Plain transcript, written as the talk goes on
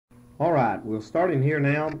All right, we'll start in here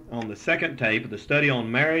now on the second tape of the study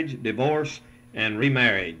on marriage, divorce, and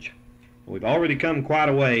remarriage. We've already come quite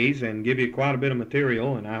a ways and give you quite a bit of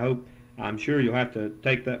material, and I'm sure you'll have to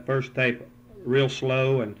take that first tape real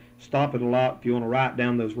slow and stop it a lot if you want to write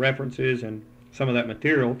down those references and some of that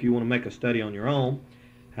material if you want to make a study on your own.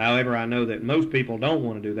 However, I know that most people don't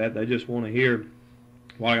want to do that. They just want to hear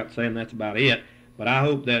what I got to say, and that's about it. But I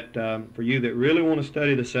hope that for you that really want to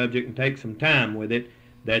study the subject and take some time with it,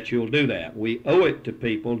 that you'll do that. We owe it to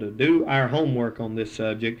people to do our homework on this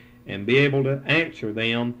subject and be able to answer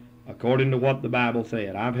them according to what the Bible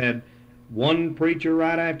said. I've had one preacher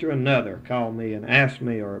right after another call me and ask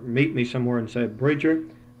me or meet me somewhere and said, "Preacher,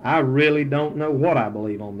 I really don't know what I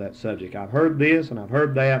believe on that subject. I've heard this and I've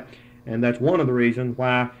heard that," and that's one of the reasons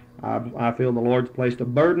why I feel the Lord's placed a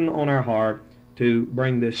burden on our heart to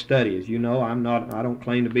bring this study. As you know, I don't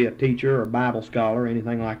claim to be a teacher or Bible scholar or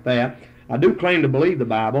anything like that. I do claim to believe the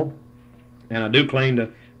Bible, and I do claim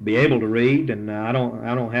to be able to read, and I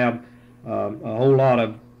don't have a whole lot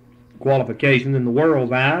of qualifications in the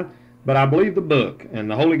world's eye, but I believe the book, and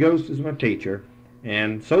the Holy Ghost is my teacher.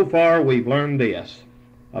 And so far we've learned this: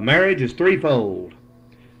 a marriage is threefold.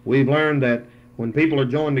 We've learned that when people are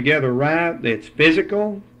joined together right, it's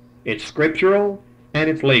physical, it's scriptural, and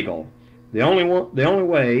it's legal. The only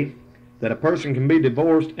way that a person can be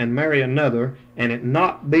divorced and marry another and it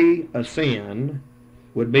not be a sin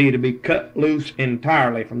would be to be cut loose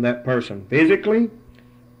entirely from that person, physically,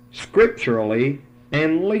 scripturally,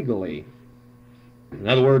 and legally. In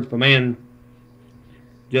other words, if a man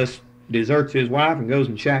just deserts his wife and goes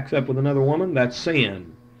and shacks up with another woman, that's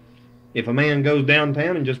sin. If a man goes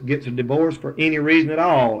downtown and just gets a divorce for any reason at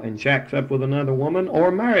all and shacks up with another woman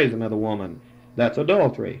or marries another woman, that's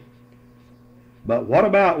adultery. But what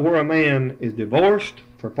about where a man is divorced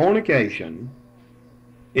for fornication,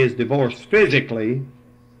 is divorced physically,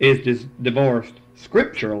 is divorced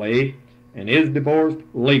scripturally, and is divorced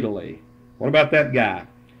legally? What about that guy?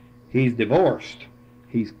 He's divorced.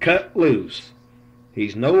 He's cut loose.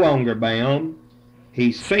 He's no longer bound.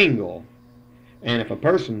 He's single. And if a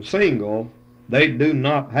person's single, they do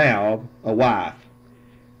not have a wife.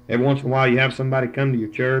 Every once in a while you have somebody come to your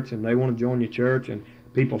church and they want to join your church, and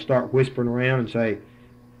people start whispering around and say,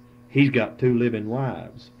 "He's got 2 living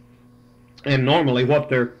wives." And normally what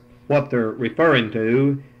they're referring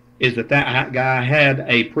to is that guy had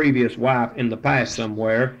a previous wife in the past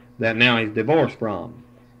somewhere that now he's divorced from.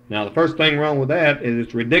 Now the first thing wrong with that is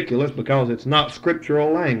it's ridiculous because it's not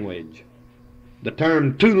scriptural language. The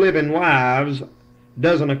term 2 living wives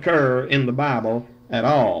doesn't occur in the Bible at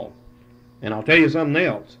all. And I'll tell you something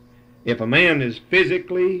else. If a man is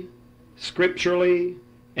physically, scripturally,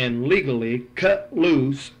 and legally cut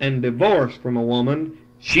loose and divorced from a woman,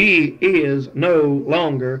 she is no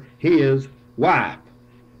longer his wife.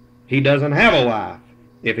 He doesn't have a wife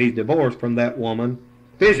if he's divorced from that woman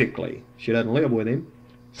physically. She doesn't live with him.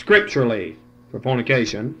 Scripturally, for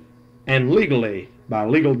fornication, and legally, by a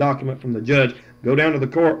legal document from the judge. Go down to the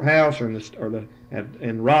courthouse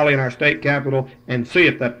in Raleigh, in our state capital, and see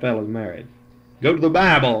if that fellow's married. Go to the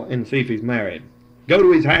Bible and see if he's married. Go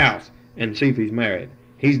to his house and see if he's married.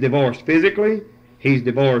 He's divorced physically, he's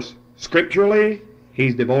divorced scripturally,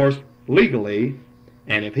 he's divorced legally,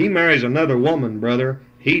 and if he marries another woman, brother,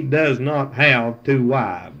 he does not have 2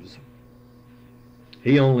 wives.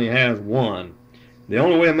 He only has one. The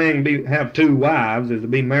only way a man can have 2 wives is to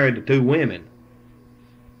be married to 2 women.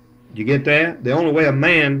 Did you get that? The only way a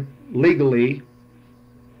man legally,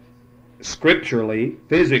 scripturally,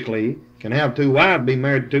 physically can have 2 wives, be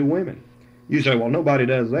married to 2 women. You say, "Well, nobody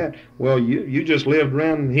does that." Well, you just lived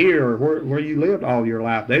around here or where you lived all your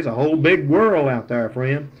life. There's a whole big world out there,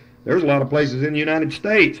 friend. There's a lot of places in the United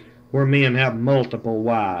States where men have multiple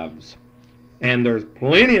wives. And there's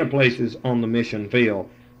plenty of places on the mission field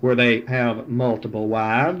where they have multiple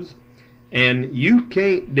wives. And you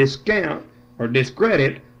can't discount or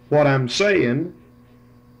discredit what I'm saying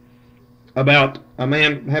about a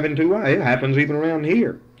man having 2 wives. It happens even around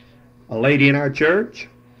here. A lady in our church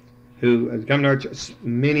who has come to our church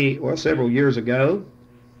several years ago,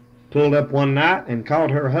 pulled up one night and caught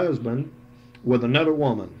her husband with another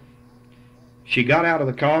woman. She got out of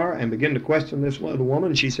the car and began to question this other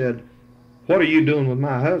woman. She said, "What are you doing with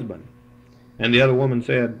my husband?" And the other woman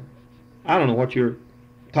said, "I don't know what you're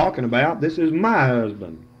talking about. This is my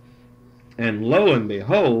husband." And lo and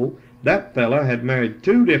behold, that fella had married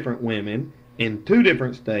 2 different women in 2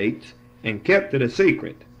 different states and kept it a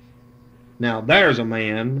secret. Now there's a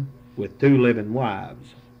man with 2 living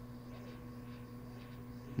wives.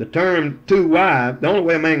 The term 2 wives, the only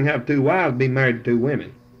way a man can have 2 wives is be married to 2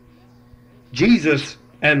 women. Jesus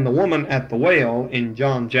And the woman at the well in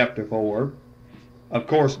John chapter 4, of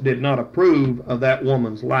course, did not approve of that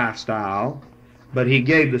woman's lifestyle, but he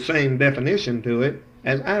gave the same definition to it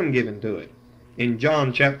as I'm giving to it. In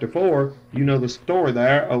John chapter 4, you know the story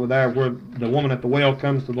there, over there where the woman at the well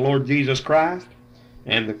comes to the Lord Jesus Christ,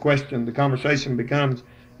 and the conversation becomes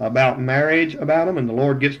about marriage about him, and the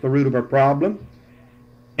Lord gets the root of her problem.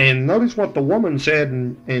 And notice what the woman said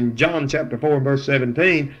in John chapter 4, verse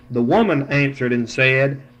 17. The woman answered and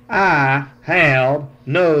said, I have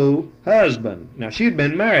no husband. Now, she'd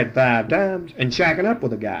been married 5 times and shacking up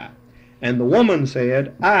with a guy. And the woman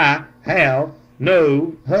said, I have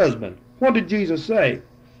no husband. What did Jesus say?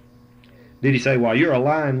 Did he say, well, you're a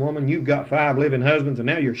lying woman, you've got 5 living husbands, and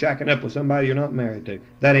now you're shacking up with somebody you're not married to?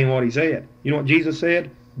 That ain't what he said. You know what Jesus said?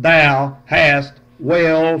 Thou hast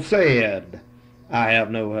well said, I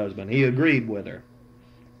have no husband. He agreed with her.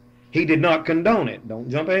 He did not condone it. Don't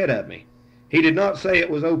jump ahead of me. He did not say it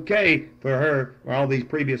was okay for her or all these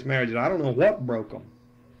previous marriages. I don't know what broke them.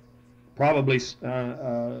 Probably,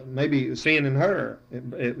 maybe sin in her.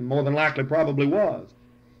 It more than likely probably was.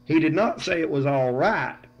 He did not say it was all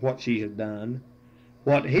right what she had done.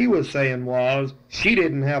 What he was saying was she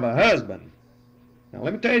didn't have a husband. Now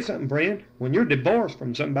let me tell you something, friend. When you're divorced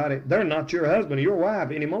from somebody, they're not your husband or your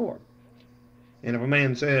wife anymore. And if a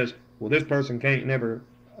man says, well, this person can't never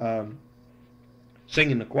sing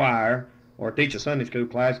in the choir or teach a Sunday school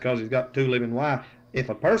class because he's got 2 living wives, if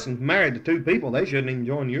a person's married to 2 people, they shouldn't even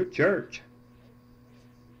join your church.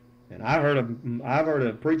 And I've heard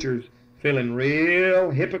of preachers feeling real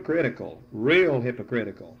hypocritical.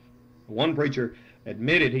 One preacher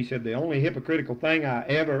admitted, he said, the only hypocritical thing I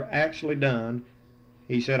ever actually done,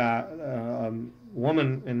 he said, a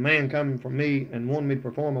woman and man come from me and wanted me to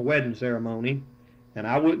perform a wedding ceremony, and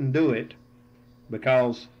I wouldn't do it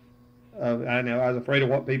because I was afraid of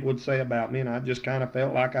what people would say about me, and I just kind of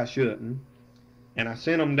felt like I shouldn't. And I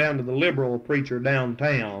sent them down to the liberal preacher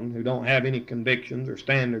downtown who don't have any convictions or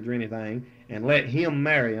standards or anything, and let him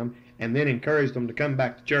marry them, and then encouraged them to come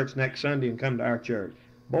back to church next Sunday and come to our church.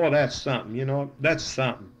 Boy, that's something, you know. That's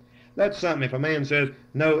something. That's something. If a man says,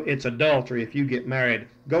 no, it's adultery if you get married,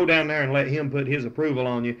 go down there and let him put his approval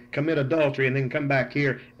on you, commit adultery, and then come back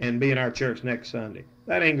here and be in our church next Sunday.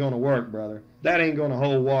 That ain't going to work, brother. That ain't going to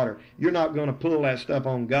hold water. You're not going to pull that stuff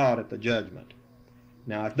on God at the judgment.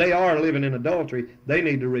 Now, if they are living in adultery, they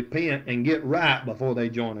need to repent and get right before they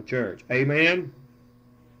join a church. Amen?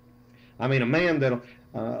 I mean, a man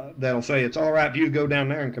that'll say it's all right for you to go down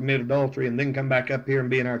there and commit adultery and then come back up here and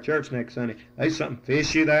be in our church next Sunday. There's something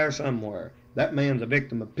fishy there somewhere. That man's a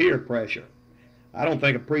victim of peer pressure. I don't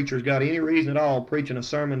think a preacher's got any reason at all preaching a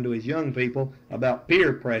sermon to his young people about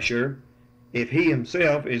peer pressure if he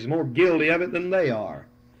himself is more guilty of it than they are.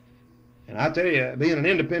 And I tell you, being an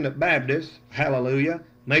independent Baptist, hallelujah,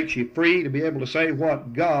 makes you free to be able to say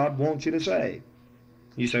what God wants you to say.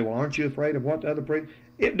 You say, well, aren't you afraid of what the other preacher?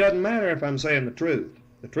 It doesn't matter if I'm saying the truth.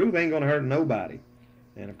 The truth ain't going to hurt nobody.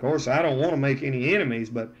 And, of course, I don't want to make any enemies,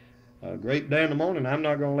 but a great day in the morning, I'm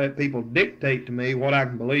not going to let people dictate to me what I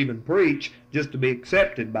can believe and preach just to be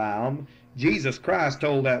accepted by them. Jesus Christ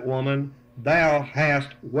told that woman, thou hast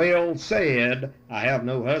well said, I have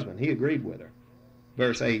no husband. He agreed with her.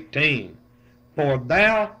 Verse 18, for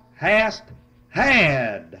thou hast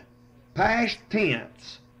had, past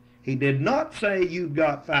tense. He did not say you've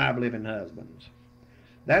got 5 living husbands.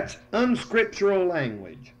 That's unscriptural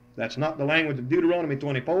language. That's not the language of Deuteronomy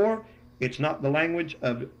 24. It's not the language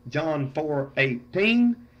of John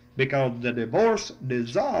 4:18, because the divorce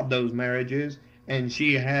dissolved those marriages, and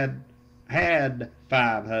she had 5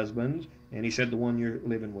 husbands, and he said the one you're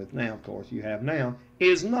living with now, of course, you have now,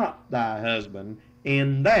 is not thy husband.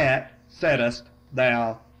 In that saidst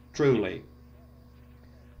thou truly.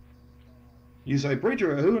 You say,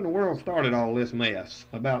 preacher, who in the world started all this mess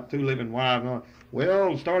about 2 living wives?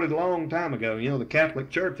 Well, it started a long time ago. You know, the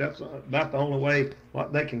Catholic Church, that's about the only way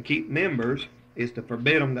what they can keep members is to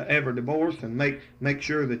forbid them to ever divorce and make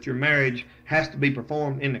sure that your marriage has to be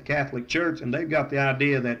performed in the Catholic Church. And they've got the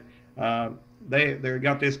idea that they've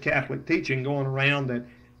got this Catholic teaching going around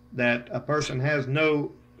that a person has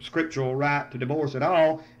no scriptural right to divorce at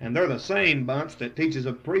all, and they're the same bunch that teaches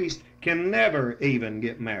a priest can never even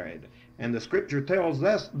get married. And the scripture tells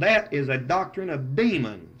us that is a doctrine of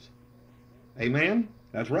demons. Amen?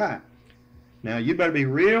 That's right. Now, you better be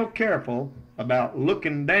real careful about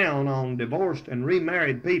looking down on divorced and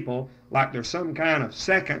remarried people like they're some kind of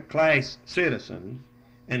second-class citizen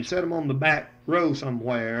and set them on the back row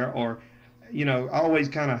somewhere, or, you know, always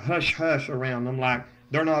kind of hush-hush around them like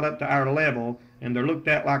they're not up to our level, and they're looked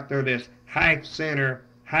at like they're this half-sinner,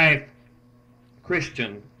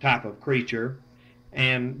 half-Christian type of creature.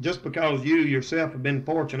 And just because you yourself have been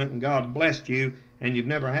fortunate and God's blessed you and you've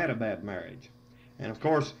never had a bad marriage. And of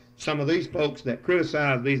course, some of these folks that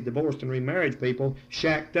criticize these divorced and remarried people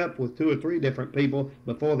shacked up with 2 or 3 different people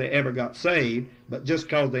before they ever got saved, but just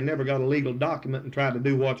because they never got a legal document and tried to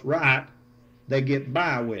do what's right, they get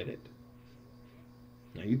by with it.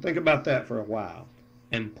 Now you think about that for a while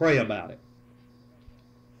and pray about it.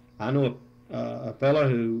 I know a fellow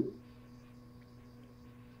who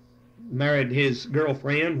married his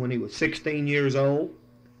girlfriend when he was 16 years old.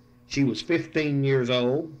 She was 15 years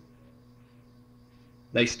old.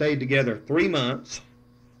 They stayed together 3 months.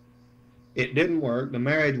 It didn't work. The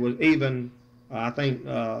marriage was even, I think,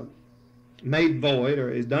 made void,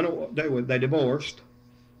 or is done. They divorced.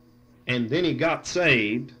 And then he got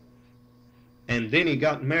saved. And then he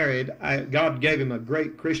got married. God gave him a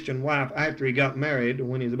great Christian wife after he got married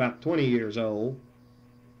when he was about 20 years old.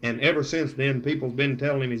 And ever since then, people's been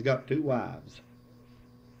telling him he's got 2 wives.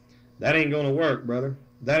 That ain't going to work, brother.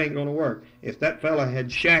 That ain't going to work. If that fella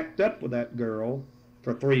had shacked up with that girl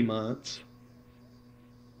for 3 months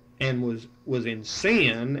and was in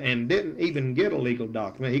sin and didn't even get a legal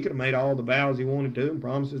document, he could have made all the vows he wanted to and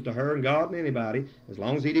promises to her and God and anybody. As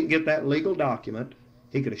long as he didn't get that legal document,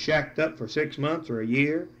 he could have shacked up for 6 months or a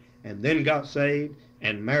year and then got saved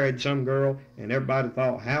and married some girl, and everybody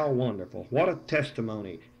thought, how wonderful. What a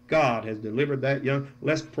testimony. God has delivered that young.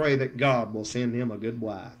 Let's pray that God will send him a good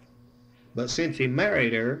wife. But since he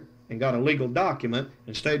married her and got a legal document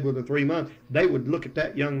and stayed with her 3 months, they would look at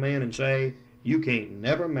that young man and say, you can't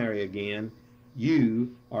never marry again.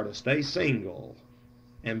 You are to stay single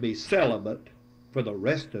and be celibate for the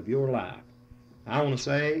rest of your life. I want to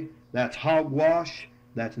say that's hogwash.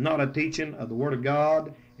 That's not a teaching of the Word of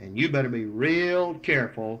God, and you better be real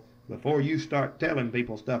careful before you start telling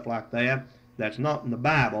people stuff like that. That's not in the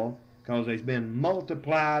Bible, because there's been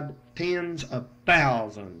multiplied tens of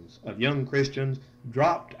thousands of young Christians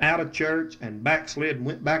dropped out of church and backslid and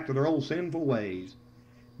went back to their old sinful ways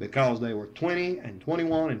because they were 20 and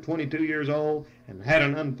 21 and 22 years old and had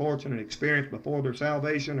an unfortunate experience before their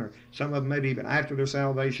salvation, or some of them maybe even after their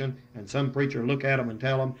salvation, and some preacher look at them and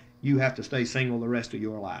tell them, you have to stay single the rest of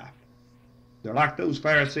your life. They're like those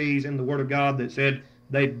Pharisees in the Word of God that said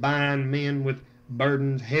they'd bind men with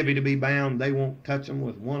burdens heavy to be bound. They won't touch them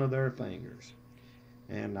with one of their fingers.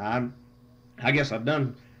 And I guess I've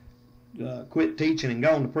done quit teaching and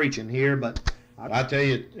gone to preaching here, but I tell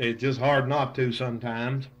you, it's just hard not to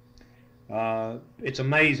sometimes. It's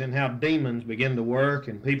amazing how demons begin to work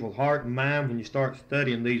in people's heart and mind when you start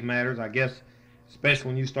studying these matters. I guess especially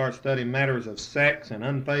when you start studying matters of sex and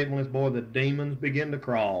unfaithfulness, boy, the demons begin to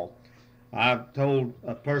crawl. I've told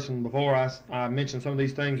a person before, I mentioned some of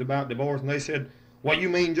these things about divorce, and they said, what, you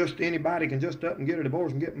mean just anybody can just up and get a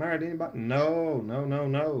divorce and get married to anybody? No, no, no,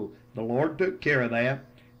 no. The Lord took care of that.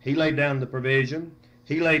 He laid down the provision.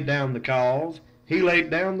 He laid down the cause. He laid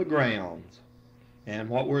down the grounds. And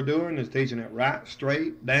what we're doing is teaching it right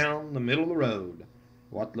straight down the middle of the road,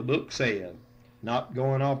 what the book says, not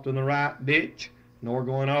going off to the right ditch, nor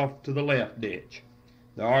going off to the left ditch.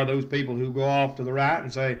 There are those people who go off to the right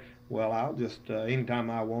and say, well, I'll just,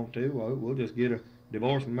 anytime I want to, we'll just get a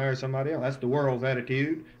divorce and marry somebody else. That's the world's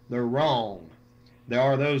attitude. They're wrong. There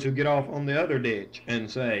are those who get off on the other ditch and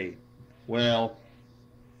say, well,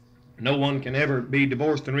 no one can ever be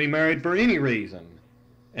divorced and remarried for any reason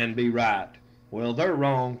and be right. Well, they're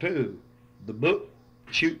wrong too. The book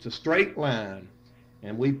shoots a straight line,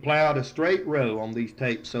 and we've plowed a straight row on these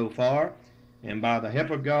tapes so far, and by the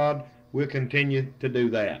help of God, we'll continue to do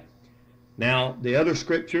that. Now, the other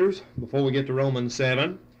scriptures, before we get to Romans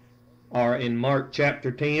 7, are in Mark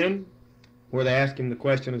chapter 10, where they ask him the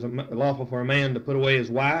question, is it lawful for a man to put away his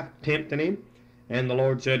wife, tempting him? And the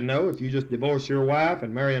Lord said, no, if you just divorce your wife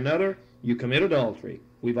and marry another, you commit adultery.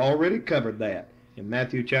 We've already covered that. In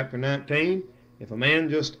Matthew chapter 19, if a man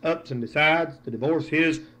just ups and decides to divorce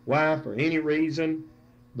his wife for any reason,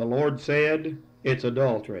 the Lord said it's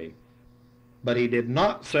adultery. But he did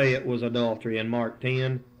not say it was adultery in Mark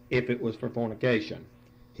 10 if it was for fornication.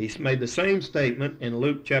 He made the same statement in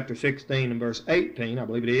Luke chapter 16 and verse 18, I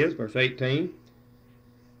believe it is, verse 18,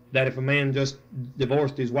 that if a man just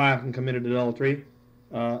divorced his wife and committed adultery,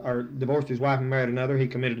 or divorced his wife and married another, he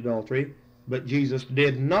committed adultery. But Jesus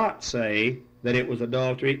did not say that it was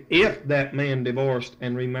adultery if that man divorced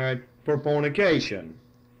and remarried for fornication.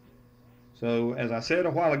 So, as I said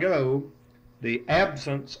a while ago, the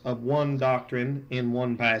absence of one doctrine in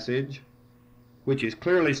one passage, which is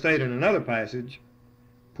clearly stated in another passage,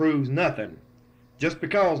 proves nothing. Just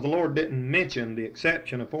because the Lord didn't mention the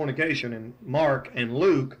exception of fornication in Mark and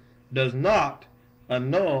Luke does not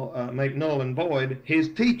make null and void his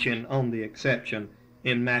teaching on the exception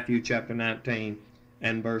in Matthew chapter 19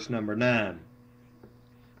 and verse number 9.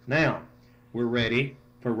 Now, we're ready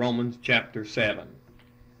for Romans chapter 7.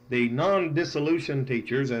 The non-dissolution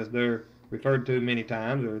teachers, as they're referred to many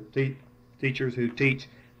times, are teachers who teach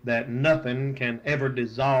that nothing can ever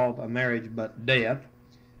dissolve a marriage but death.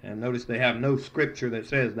 And notice they have no scripture that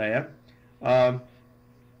says that.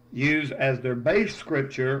 Use as their base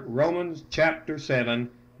scripture Romans chapter 7,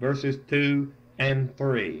 verses 2 and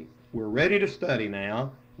 3. We're ready to study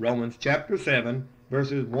now Romans chapter 7,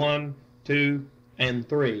 verses 1, 2, and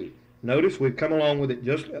 3. Notice we've come along with it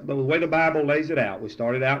just the way the Bible lays it out. We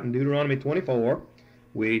started out in Deuteronomy 24.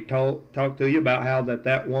 We talked to you about how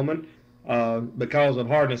that woman, because of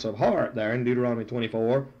hardness of heart there in Deuteronomy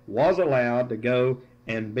 24, was allowed to go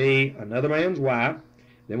and be another man's wife.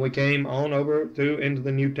 Then we came on over into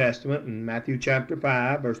the New Testament in Matthew chapter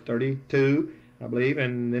 5, verse 32, I believe,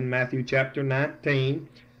 and then Matthew chapter 19,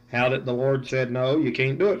 how that the Lord said, no, you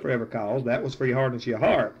can't do it for every cause. That was for your hardness of your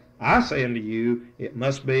heart. I say unto you, it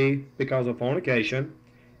must be because of fornication.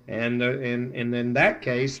 And in that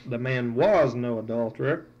case, the man was no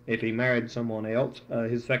adulterer if he married someone else.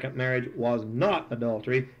 His second marriage was not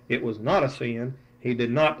adultery. It was not a sin. He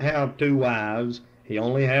did not have two wives. He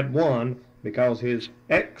only had one because his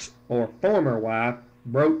ex or former wife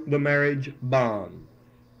broke the marriage bond.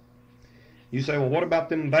 You say, well, what about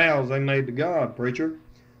them vows they made to God, preacher?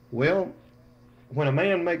 Well, when a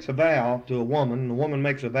man makes a vow to a woman, and a woman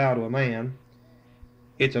makes a vow to a man,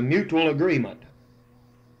 it's a mutual agreement.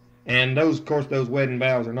 And of course, those wedding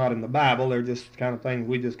vows are not in the Bible. They're just kind of things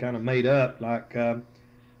we just kind of made up, like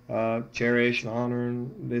cherish, honor,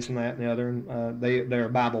 and this and that and the other. They're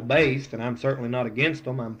Bible-based, and I'm certainly not against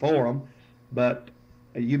them. I'm for them. But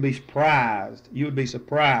you'd be surprised. You would be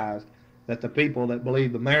surprised that the people that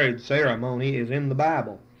believe the marriage ceremony is in the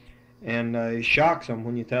Bible. And it shocks them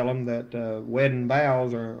when you tell them that wedding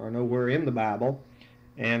vows are nowhere in the Bible.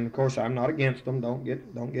 And of course, I'm not against them. Don't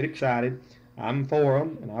get excited. I'm for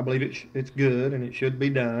them, and I believe it's good and it should be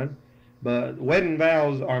done. But wedding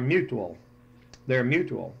vows are mutual. They're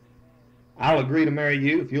mutual. I'll agree to marry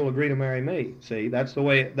you if you'll agree to marry me. See, that's the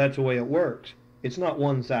way it works. It's not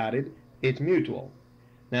one-sided. It's mutual.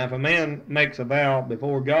 Now, if a man makes a vow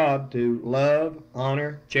before God to love,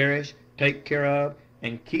 honor, cherish, take care of,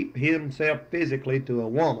 and keep himself physically to a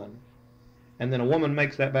woman, and then a woman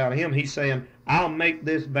makes that vow to him, he's saying, I'll make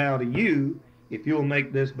this vow to you if you'll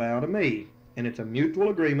make this vow to me. And it's a mutual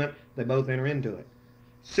agreement. They both enter into it.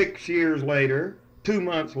 6 years later, 2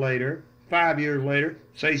 months later, 5 years later,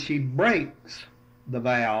 say she breaks the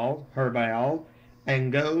vow, her vow,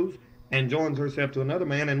 and goes and joins herself to another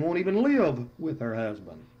man and won't even live with her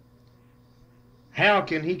husband. How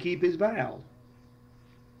can he keep his vow?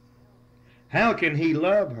 How can he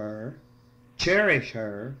love her, cherish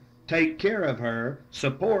her, take care of her,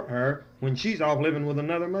 support her when she's off living with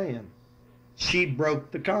another man? She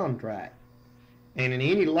broke the contract. And in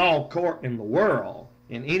any law court in the world,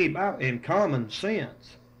 in common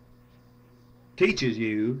sense, teaches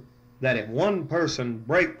you that if one person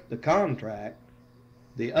breaks the contract,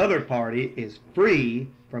 the other party is free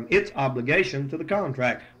from its obligation to the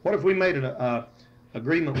contract. What if we made an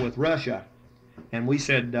agreement with Russia and we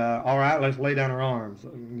said, all right, let's lay down our arms?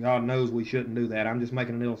 God knows we shouldn't do that. I'm just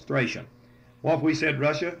making an illustration. What if we said,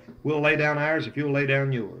 Russia, we'll lay down ours if you'll lay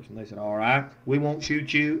down yours? And they said, all right, we won't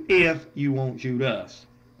shoot you if you won't shoot us.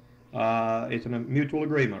 It's a mutual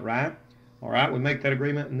agreement, right? All right, we make that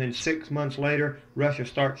agreement, and then 6 months later, Russia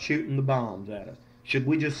starts shooting the bombs at us. Should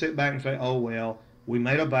we just sit back and say, oh, well, we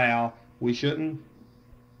made a vow, we shouldn't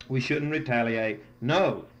retaliate?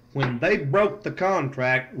 No. When they broke the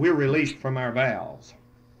contract, we're released from our vows.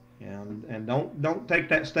 And don't take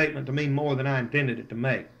that statement to mean more than I intended it to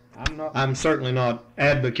make. I'm certainly not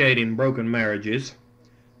advocating broken marriages.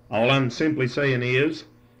 All I'm simply saying is,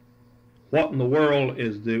 what in the world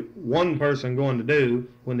is the one person going to do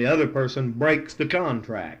when the other person breaks the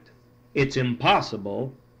contract? It's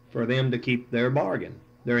impossible for them to keep their bargain,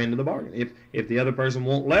 their end of the bargain. If the other person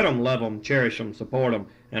won't let them love them, cherish them, support them,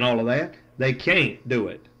 and all of that, they can't do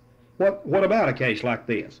it. What about a case like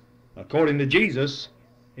this? According to Jesus,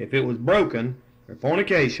 if it was broken or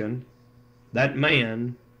fornication, that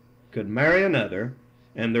man could marry another,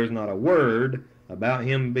 and there's not a word about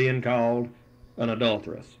him being called an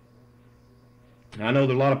adulteress. I know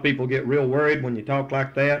that a lot of people get real worried when you talk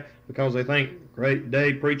like that because they think, great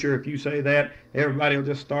day, preacher, if you say that, everybody will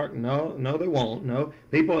just start. No, they won't. No,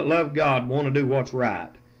 people that love God want to do what's right.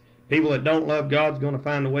 People that don't love God's going to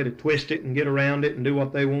find a way to twist it and get around it and do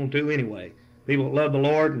what they want to anyway. People that love the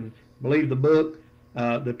Lord and believe the book,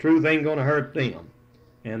 the truth ain't going to hurt them.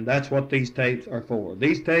 And that's what these tapes are for.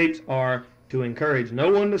 These tapes are to encourage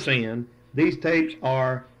no one to sin. These tapes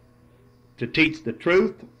are to teach the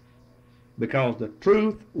truth, because the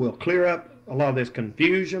truth will clear up a lot of this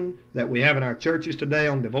confusion that we have in our churches today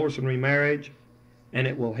on divorce and remarriage, and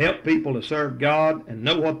it will help people to serve God and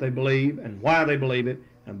know what they believe and why they believe it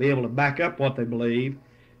and be able to back up what they believe,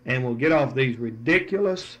 and we'll get off these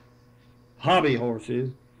ridiculous hobby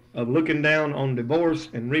horses of looking down on divorced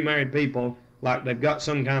and remarried people like they've got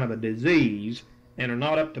some kind of a disease and are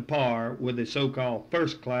not up to par with the so-called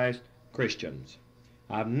first-class Christians.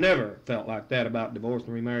 I've never felt like that about divorced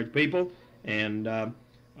and remarried people, and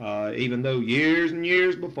even though years and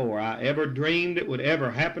years before I ever dreamed it would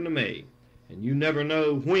ever happen to me, and you never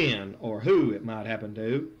know when or who it might happen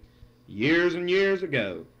to, years and years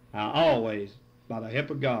ago, I always, by the help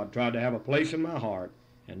of God, tried to have a place in my heart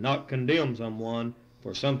and not condemn someone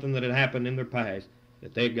for something that had happened in their past,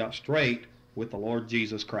 that they'd got straight with the Lord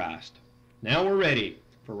Jesus Christ. Now we're ready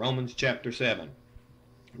for Romans chapter 7.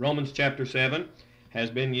 Romans chapter 7 has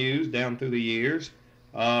been used down through the years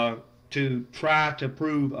to try to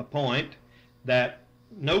prove a point that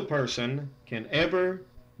no person can ever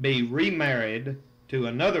be remarried to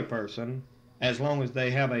another person as long as they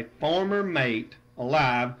have a former mate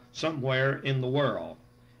alive somewhere in the world.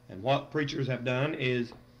 And what preachers have done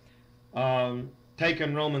is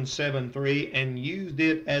taken Romans 7:3 and used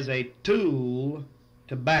it as a tool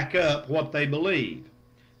to back up what they believe.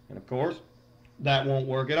 And of course, that won't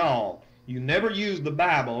work at all. You never use the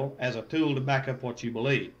Bible as a tool to back up what you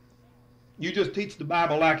believe. You just teach the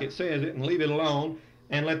Bible like it says it and leave it alone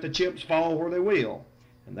and let the chips fall where they will.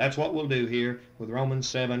 And that's what we'll do here with Romans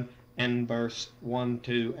 7 and verse 1,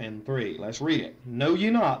 2, and 3. Let's read it. Know ye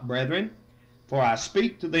not, brethren, for I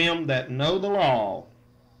speak to them that know the law.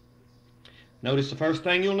 Notice the first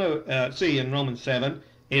thing you'll see in Romans 7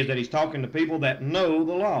 is that he's talking to people that know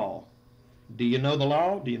the law. Do you know the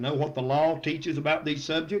law? Do you know what the law teaches about these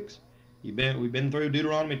subjects? We've been through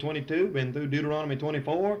Deuteronomy 22, been through Deuteronomy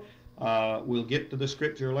 24. We'll get to the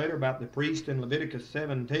scripture later about the priest in Leviticus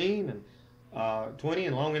 17 and 20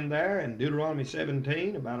 and long in there, and Deuteronomy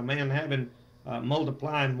 17 about a man having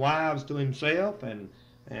multiplying wives to himself, and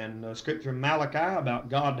scripture in Malachi about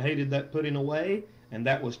God hated that putting away, and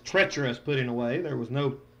that was treacherous putting away. There was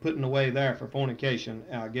no putting away there for fornication.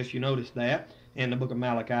 I guess you noticed that in the book of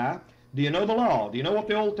Malachi. Do you know the law? Do you know what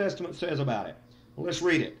the Old Testament says about it? Well, let's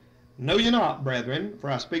read it. Know ye not, brethren, for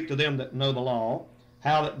I speak to them that know the law,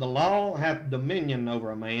 how that the law hath dominion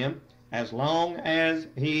over a man as long as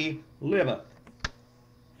he liveth.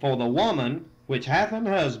 For the woman which hath an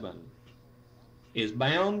husband is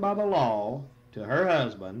bound by the law to her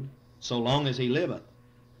husband so long as he liveth.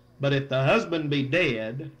 But if the husband be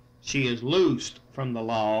dead, she is loosed from the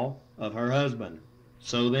law of her husband.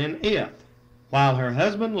 So then if, while her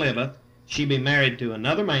husband liveth, she be married to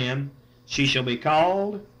another man, she shall be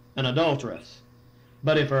called an adulteress.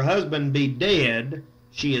 But if her husband be dead,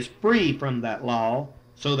 she is free from that law,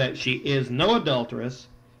 so that she is no adulteress,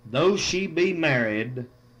 though she be married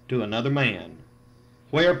to another man.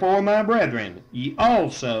 Wherefore, my brethren, ye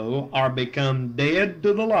also are become dead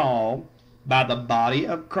to the law by the body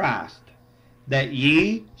of Christ, that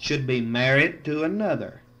ye should be married to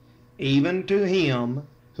another, even to him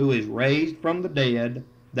who is raised from the dead,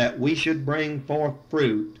 that we should bring forth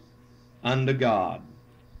fruit unto God.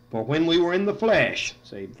 For when we were in the flesh,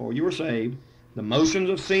 say before you were saved, the motions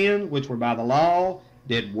of sin which were by the law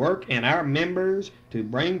did work in our members to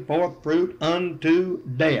bring forth fruit unto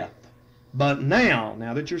death. But now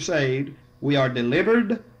that you're saved, we are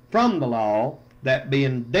delivered from the law, that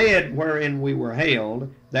being dead wherein we were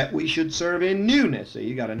held, that we should serve in newness. See,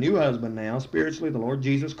 you got a new husband now, spiritually, the Lord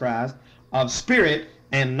Jesus Christ, of spirit,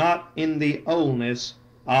 and not in the oldness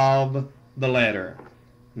of the letter.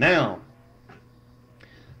 Now,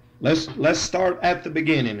 let's start at the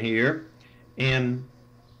beginning here in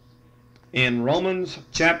Romans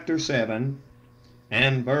chapter 7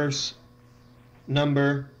 and verse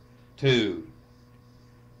number 2.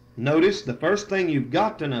 Notice, the first thing you've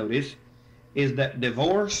got to notice is that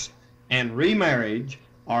divorce and remarriage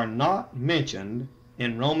are not mentioned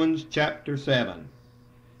in Romans chapter 7.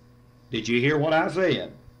 Did you hear what I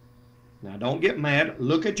said? Now don't get mad.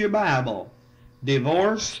 Look at your Bible.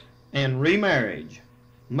 Divorce and remarriage,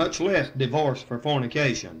 much less divorce for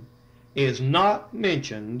fornication, is not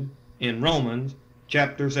mentioned in Romans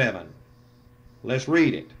chapter 7. Let's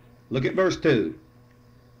read it. Look at verse 2.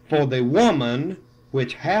 For the woman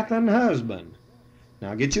which hath an husband.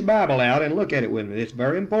 Now get your Bible out and look at it with me. It's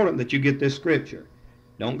very important that you get this scripture.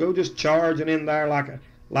 Don't go just charging in there like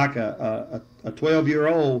a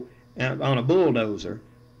 12-year-old on a bulldozer.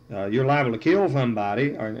 You're liable to kill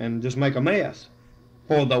somebody and just make a mess.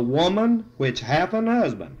 For the woman which hath an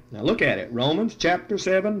husband. Now look at it. Romans chapter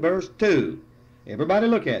 7, verse 2. Everybody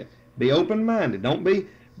look at it. Be open-minded.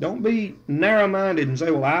 Don't be narrow-minded and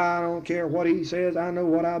say, well, I don't care what he says. I know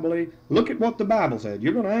what I believe. Look at what the Bible said.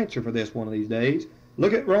 You're going to answer for this one of these days.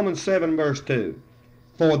 Look at Romans 7, verse 2.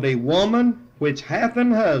 For the woman which hath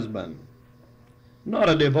an husband, not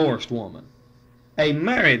a divorced woman, a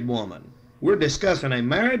married woman. We're discussing a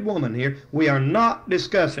married woman here. We are not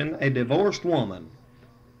discussing a divorced woman.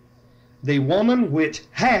 The woman which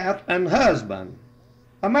hath an husband,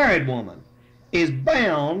 a married woman, is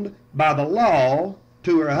bound by the law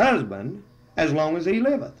to her husband as long as he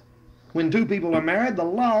liveth. When two people are married, the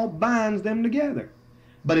law binds them together.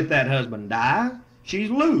 But if that husband dies,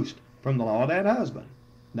 she's loosed from the law of that husband.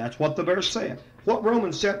 That's what the verse said. What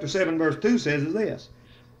Romans chapter 7 verse 2 says is this.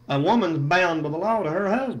 A woman's bound by the law to her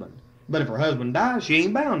husband. But if her husband dies, she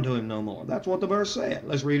ain't bound to him no more. That's what the verse said.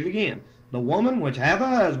 Let's read it again. The woman which hath a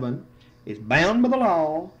husband is bound by the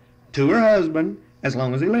law to her husband as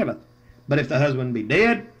long as he liveth. But if the husband be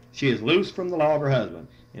dead, she is loosed from the law of her husband.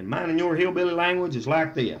 And mine and your hillbilly language is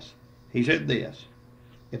like this. He said this.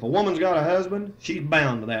 If a woman's got a husband, she's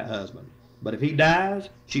bound to that husband. But if he dies,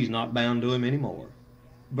 she's not bound to him anymore.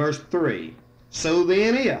 Verse 3. So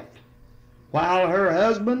then if, while her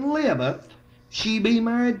husband liveth, she be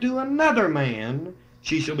married to another man,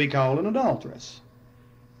 she shall be called an adulteress.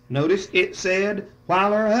 Notice it said,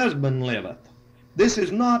 while her husband liveth. This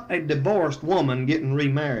is not a divorced woman getting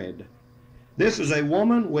remarried. This is a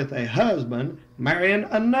woman with a husband marrying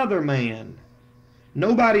another man.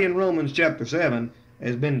 Nobody in Romans chapter 7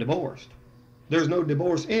 has been divorced. There's no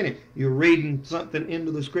divorce in it. You're reading something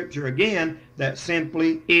into the scripture again that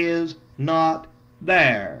simply is not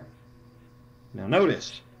there. Now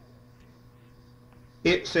notice.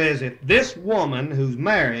 It says if this woman who's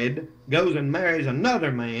married goes and marries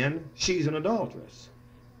another man, she's an adulteress.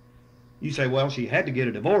 You say, well, she had to get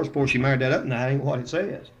a divorce before she married that up. No, that ain't what it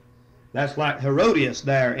says. That's like Herodias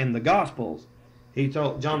there in the Gospels.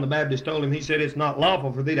 John the Baptist told him, he said, it's not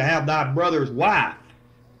lawful for thee to have thy brother's wife.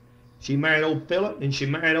 She married old Philip and she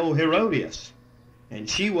married old Herodias. And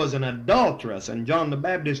she was an adulteress, and John the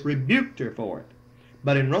Baptist rebuked her for it.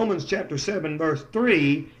 But in Romans chapter 7, verse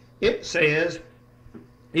 3, it says,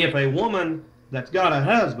 if a woman that's got a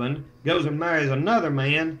husband goes and marries another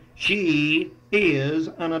man, she is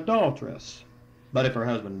an adulteress. But if her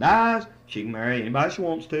husband dies, she can marry anybody she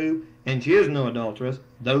wants to, and she is no adulteress,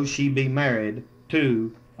 though she be married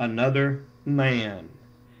to another man.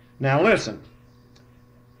 Now listen.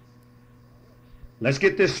 Let's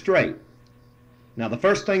get this straight. Now the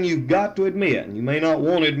first thing you've got to admit, and you may not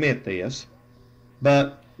want to admit this,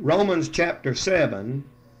 but Romans chapter 7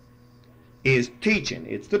 is teaching.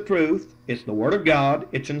 It's the truth. It's the Word of God.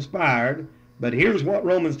 It's inspired. But here's what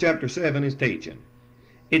Romans chapter 7 is teaching.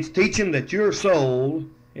 It's teaching that your soul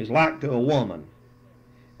is like to a woman,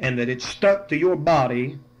 and that it's stuck to your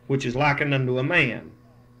body, which is likened unto a man.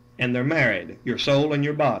 And they're married, your soul and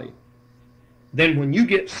your body. Then when you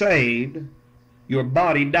get saved, your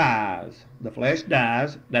body dies. The flesh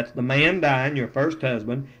dies. That's the man dying, your first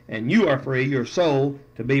husband. And you are free, your soul,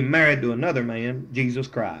 to be married to another man, Jesus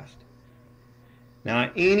Christ.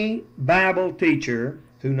 Now, any Bible teacher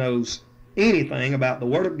who knows anything about the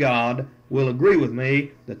Word of God will agree with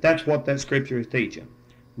me that that's what that scripture is teaching.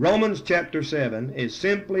 Romans chapter 7 is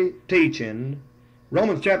simply teaching.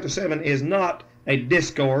 Romans chapter 7 is not a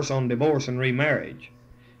discourse on divorce and remarriage.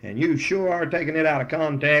 And you sure are taking it out of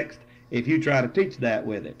context if you try to teach that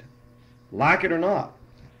with it. Like it or not.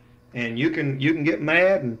 And you can get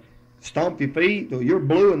mad and stomp your feet, or you're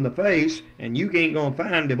blue in the face, and you ain't going to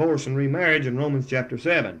find divorce and remarriage in Romans chapter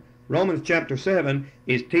 7. Romans chapter 7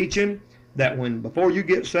 is teaching that before you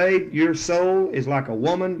get saved, your soul is like a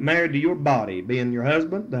woman married to your body, being your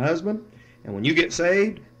husband, the husband. And when you get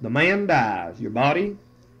saved, the man dies. Your body,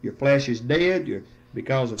 your flesh is dead.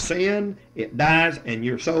 Because of sin, it dies, and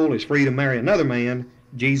your soul is free to marry another man,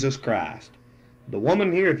 Jesus Christ. The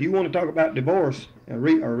woman here, if you want to talk about divorce or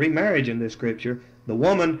remarriage in this scripture, the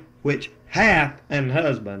woman which hath an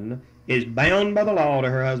husband is bound by the law to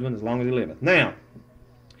her husband as long as he liveth. Now,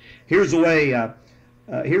 here's the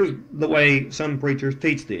way some preachers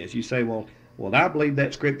teach this. You say, well, I believe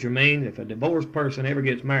that scripture means if a divorced person ever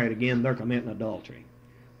gets married again, they're committing adultery.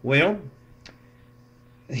 Well,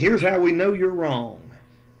 here's how we know you're wrong.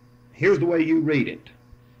 Here's the way you read it.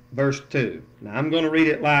 Verse 2. Now, I'm going to read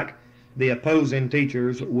it like the opposing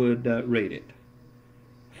teachers would read it.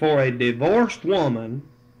 For a divorced woman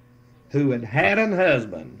who had an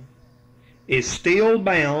husband is still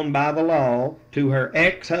bound by the law to her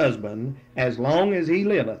ex-husband as long as he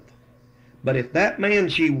liveth. But if that man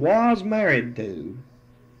she was married to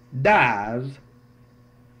dies,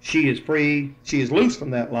 she is free, she is loose from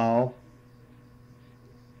that law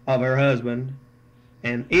of her husband.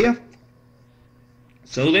 And if,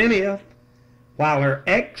 while her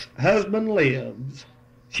ex-husband lives,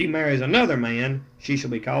 she marries another man, she shall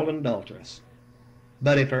be called an adulteress.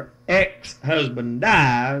 But if her ex-husband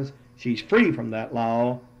dies, she's free from that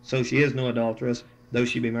law, so she is no adulteress, though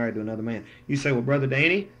she be married to another man. You say, well, Brother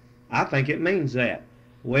Danny, I think it means that.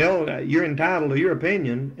 Well, you're entitled to your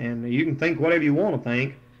opinion, and you can think whatever you want to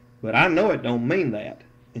think, but I know it don't mean that.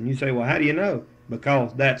 And you say, well, how do you know?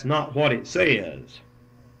 Because that's not what it says.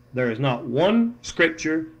 There is not one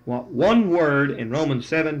scripture, one word in Romans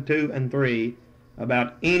 7, 2, and 3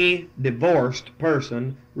 about any divorced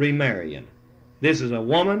person remarrying. This is a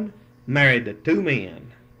woman married to two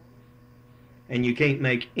men. And you can't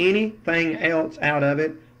make anything else out of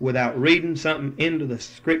it without reading something into the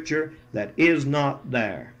scripture that is not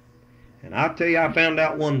there. And I'll tell you, I found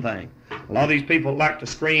out one thing. A lot of these people like to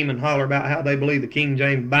scream and holler about how they believe the King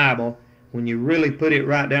James Bible. When you really put it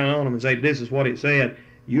right down on them and say, this is what it said,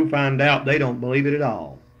 you find out they don't believe it at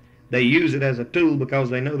all. They use it as a tool because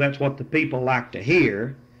they know that's what the people like to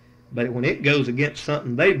hear. But when it goes against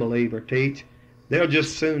something they believe or teach, they'll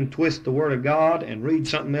just soon twist the Word of God and read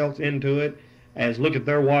something else into it, as look at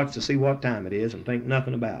their watch to see what time it is and think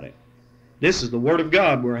nothing about it. This is the Word of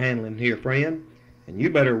God we're handling here, friend. And you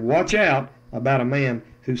better watch out about a man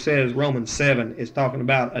who says Romans 7 is talking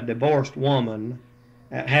about a divorced woman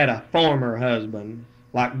that had a former husband,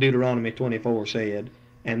 like Deuteronomy 24 said,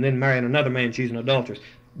 and then marrying another man, she's an adulteress.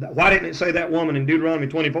 Why didn't it say that woman in Deuteronomy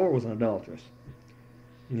 24 was an adulteress?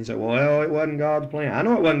 And you say, well, it wasn't God's plan. I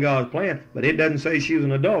know it wasn't God's plan, but it doesn't say she was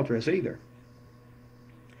an adulteress either.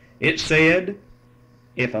 It said,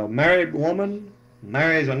 if a married woman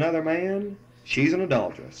marries another man, she's an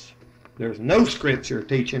adulteress. There's no scripture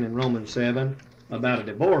teaching in Romans 7 about a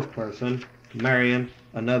divorced person marrying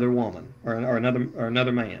another woman or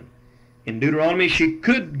another man. In Deuteronomy, she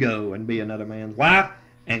could go and be another man's wife,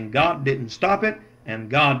 and God didn't stop it,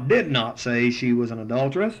 and God did not say she was an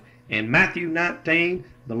adulteress. In Matthew 19,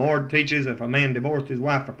 the Lord teaches if a man divorced his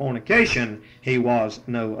wife for fornication, he was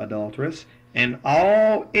no adulteress. And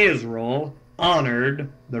all Israel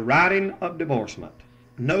honored the writing of divorcement.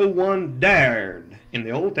 No one dared in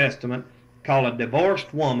the Old Testament call a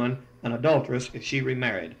divorced woman an adulteress if she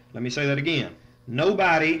remarried. Let me say that again.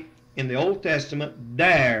 Nobody in the Old Testament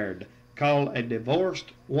dared call a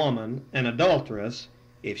divorced woman an adulteress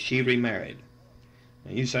if she remarried.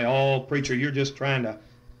 Now you say, oh, preacher, you're just trying to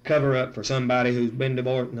cover up for somebody who's been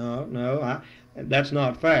divorced. No, that's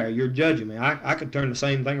not fair. You're judging me. I could turn the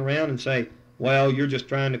same thing around and say, well, you're just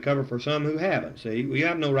trying to cover for some who haven't. See, you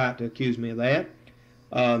have no right to accuse me of that.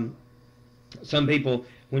 Some people,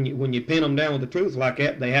 when you pin them down with the truth like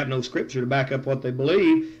that, they have no scripture to back up what they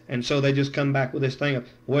believe, and so they just come back with this thing of,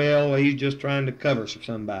 well, he's just trying to cover for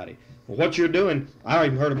somebody. Well, what you're doing, I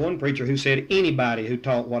even heard of one preacher who said anybody who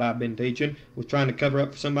taught what I've been teaching was trying to cover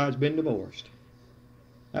up for somebody who's been divorced.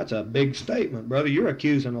 That's a big statement, brother. You're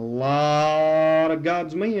accusing a lot of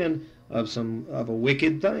God's men of a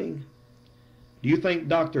wicked thing. Do you think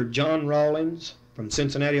Dr. John Rawlins from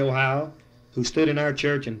Cincinnati, Ohio, who stood in our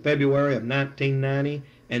church in February of 1990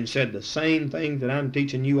 and said the same things that I'm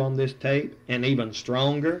teaching you on this tape, and even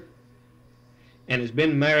stronger, and has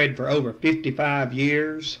been married for over 55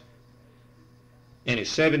 years, and is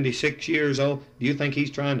 76 years old, do you think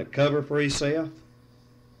he's trying to cover for himself?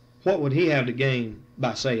 What would he have to gain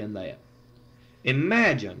by saying that?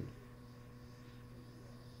 Imagine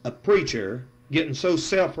a preacher getting so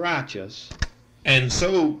self-righteous and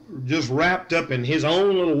so just wrapped up in his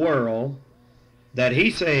own little world that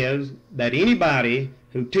he says that anybody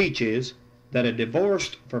who teaches that a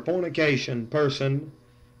divorced for fornication person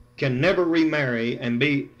can never remarry and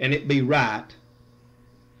it be right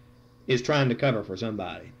is trying to cover for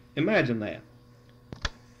somebody. Imagine that.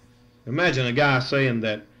 Imagine a guy saying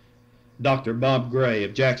that Dr. Bob Gray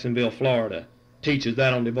of Jacksonville, Florida, teaches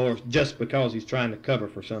that on divorce just because he's trying to cover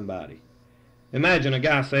for somebody. Imagine a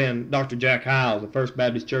guy saying Dr. Jack Hyles of First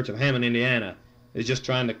Baptist Church of Hammond, Indiana, is just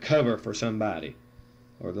trying to cover for somebody.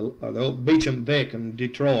 Or the old Beecham Vic in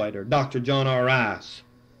Detroit, or Dr. John R. Rice,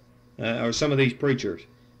 or some of these preachers.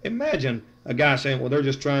 Imagine a guy saying, well, they're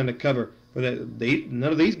just trying to cover for that.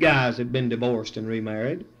 None of these guys have been divorced and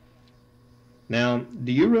remarried. Now,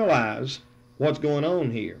 do you realize what's going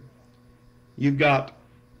on here? You've got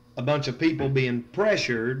a bunch of people being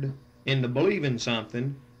pressured into believing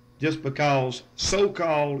something just because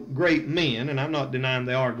so-called great men, and I'm not denying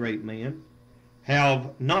they are great men,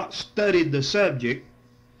 have not studied the subject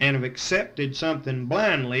and have accepted something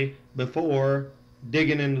blindly before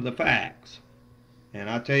digging into the facts. And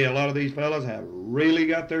I tell you, a lot of these fellas have really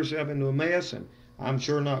got themselves into a mess, and I'm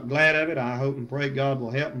sure not glad of it. I hope and pray God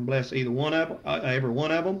will help and bless either one of them, every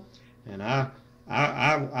one of them. And I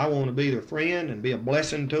want to be their friend and be a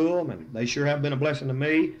blessing to them, and they sure have been a blessing to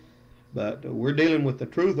me. But we're dealing with the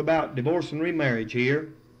truth about divorce and remarriage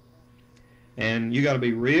here, and you got to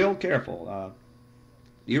be real careful.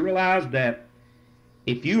 You realize that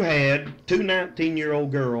if you had two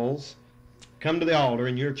 19-year-old girls come to the altar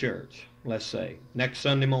in your church, let's say, next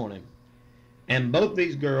Sunday morning, and both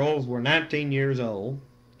these girls were 19 years old,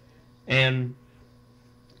 and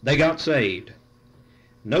they got saved.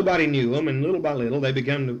 Nobody knew them, and little by little they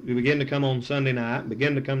began to come on Sunday night,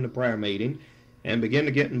 began to come to prayer meeting, and began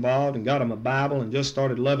to get involved, and got them a Bible, and just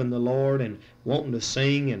started loving the Lord and wanting to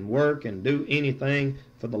sing and work and do anything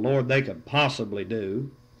for the Lord they could possibly do.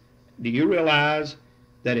 Do you realize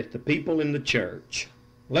that if the people in the church,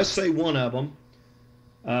 let's say one of them,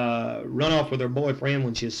 run off with her boyfriend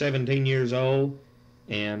when she was 17 years old,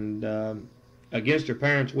 and against her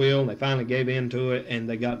parents' will, they finally gave in to it, and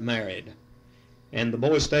they got married. And the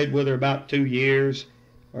boy stayed with her about 2 years,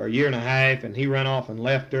 or a year and a half, and he ran off and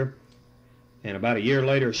left her. And about a year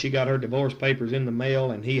later, she got her divorce papers in the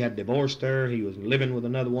mail, and he had divorced her. He was living with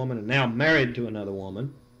another woman and now married to another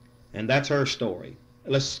woman. And that's her story.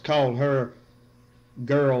 Let's call her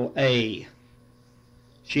Girl A.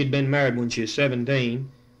 She had been married when she was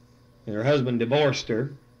 17, and her husband divorced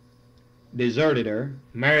her, deserted her,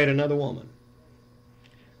 married another woman.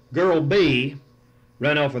 Girl B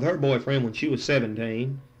ran off with her boyfriend when she was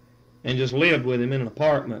 17 and just lived with him in an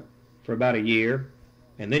apartment for about a year,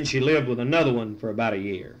 and then she lived with another one for about a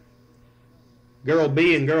year. Girl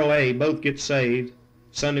B and Girl A both get saved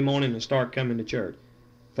Sunday morning and start coming to church.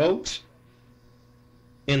 Folks,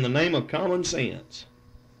 in the name of common sense,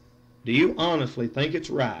 do you honestly think it's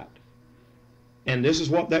right? And this is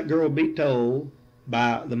what that girl be told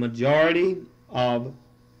by the majority of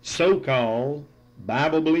so-called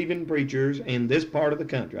Bible-believing preachers in this part of the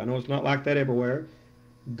country. I know it's not like that everywhere.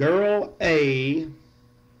 Girl A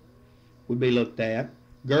would be looked at.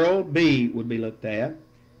 Girl B would be looked at.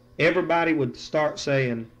 Everybody would start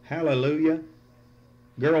saying, hallelujah,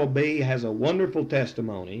 Girl B has a wonderful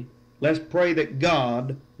testimony. Let's pray that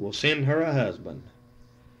God will send her a husband.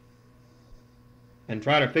 And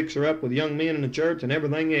try to fix her up with young men in the church and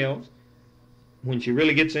everything else when she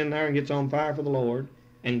really gets in there and gets on fire for the Lord.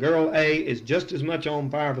 And Girl A is just as much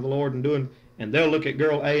on fire for the Lord and they'll look at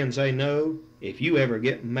Girl A and say, no, if you ever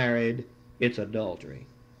get married, it's adultery.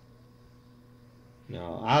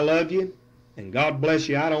 Now, I love you, and God bless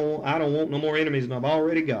you. I don't want no more enemies than I've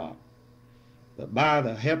already got. But by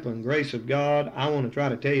the help and grace of God, I want to try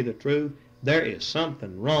to tell you the truth. There is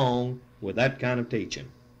something wrong with that kind of teaching.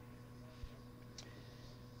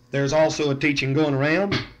 There's also a teaching going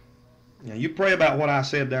around. Now, you pray about what I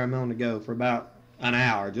said there a moment ago for about an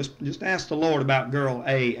hour. Just ask the Lord about Girl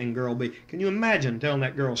A and Girl B. Can you imagine telling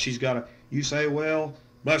that girl she's got you say, well,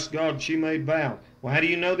 bless God, she made vows. Well, how do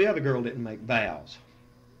you know the other girl didn't make vows?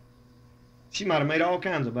 She might have made all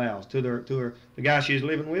kinds of vows to the guy she's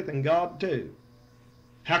living with, and God too.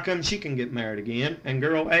 How come she can get married again and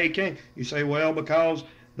Girl A can't? You say, well, because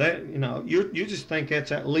that, you just think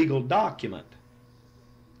that's that legal document.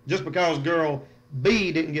 Just because Girl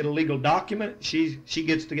B didn't get a legal document, she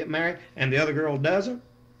gets to get married, and the other girl doesn't,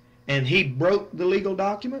 and he broke the legal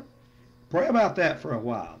document? Pray about that for a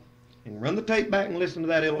while, and run the tape back and listen to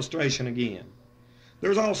that illustration again.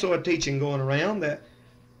 There's also a teaching going around that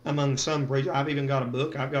among some preachers, I've even got a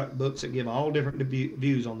book. I've got books that give all different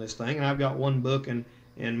views on this thing, and I've got one book in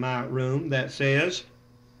my room that says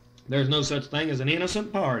there's no such thing as an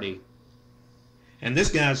innocent party. And this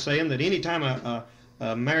guy's saying that any time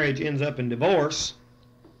a marriage ends up in divorce,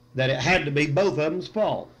 that it had to be both of them's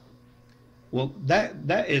fault. Well, that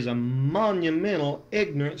is a monumental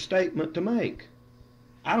ignorant statement to make.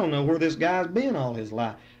 I don't know where this guy's been all his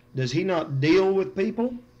life. Does he not deal with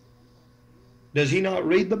people? Does he not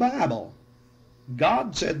read the Bible?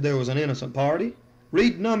 God said there was an innocent party.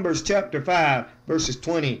 Read Numbers chapter 5, verses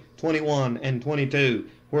 20, 21, and 22,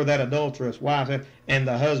 where that adulterous wife said, and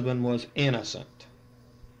the husband was innocent.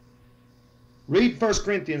 Read 1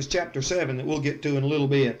 Corinthians chapter 7 that we'll get to in a little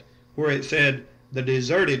bit, where it said the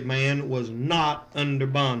deserted man was not under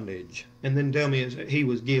bondage, and then tell me he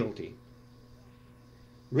was guilty.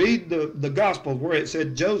 Read the Gospels where it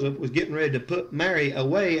said Joseph was getting ready to put Mary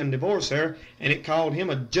away and divorce her, and it called him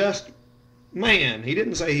a just man. He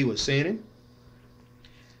didn't say he was sinning.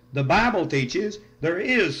 The Bible teaches there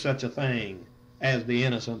is such a thing as the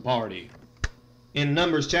innocent party. In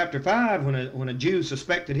Numbers chapter 5, when a Jew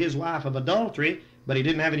suspected his wife of adultery, but he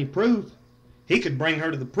didn't have any proof, he could bring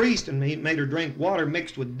her to the priest, and he made her drink water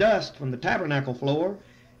mixed with dust from the tabernacle floor,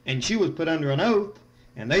 and she was put under an oath,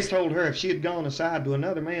 and they told her if she had gone aside to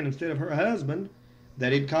another man instead of her husband,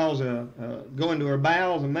 that he'd cause go into her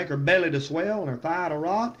bowels and make her belly to swell and her thigh to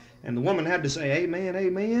rot, and the woman had to say, amen,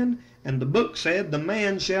 amen, and the book said the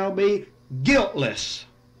man shall be guiltless.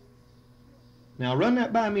 Now run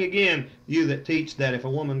that by me again, you that teach that if a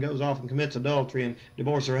woman goes off and commits adultery and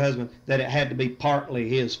divorces her husband, that it had to be partly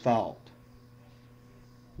his fault.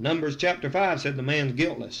 Numbers chapter 5 said the man's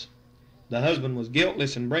guiltless. The husband was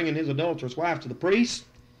guiltless in bringing his adulterous wife to the priest,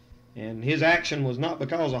 and his action was not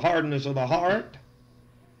because of hardness of the heart.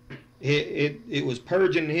 It was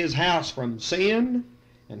purging his house from sin,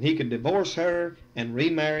 and he could divorce her and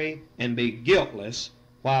remarry and be guiltless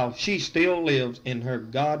while she still lives in her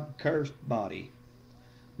God-cursed body.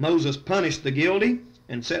 Moses punished the guilty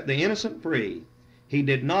and set the innocent free. He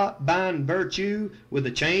did not bind virtue with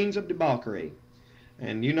the chains of debauchery.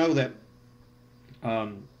 And you know that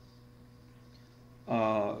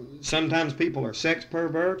sometimes people are sex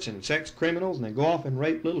perverts and sex criminals, and they go off and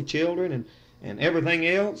rape little children and everything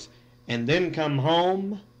else, and then come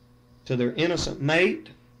home to their innocent mate,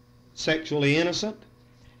 sexually innocent,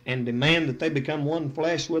 and demand that they become one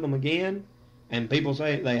flesh with them again, and people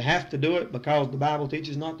say they have to do it because the Bible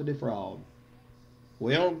teaches not to defraud.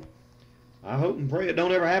 Well, I hope and pray it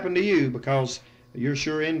don't ever happen to you, because you're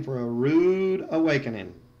sure in for a rude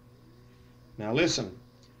awakening. Now listen,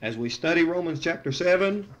 as we study Romans chapter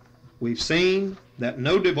 7, we've seen that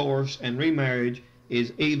no divorce and remarriage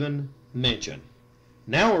is even mentioned.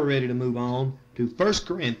 Now we're ready to move on to 1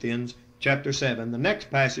 Corinthians chapter 7, the next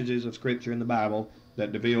passages of Scripture in the Bible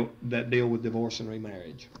that deal with divorce and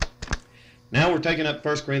remarriage. Now we're taking up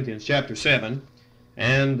 1 Corinthians chapter 7,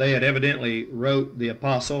 and they had evidently wrote the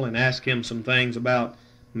apostle and asked him some things about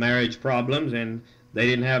marriage problems, and they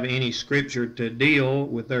didn't have any Scripture to deal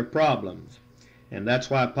with their problems. And that's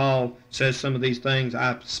why Paul says some of these things,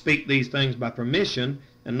 I speak these things by permission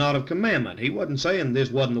and not of commandment. He wasn't saying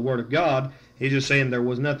this wasn't the Word of God. He's just saying there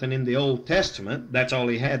was nothing in the Old Testament, that's all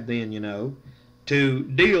he had then, you know, to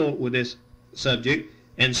deal with this subject.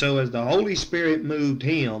 And so as the Holy Spirit moved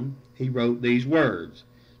him, he wrote these words.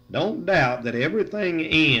 Don't doubt that everything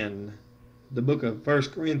in the book of 1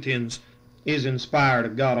 Corinthians is inspired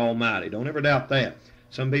of God Almighty. Don't ever doubt that.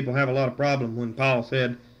 Some people have a lot of problem when Paul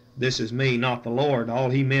said, this is me, not the Lord. All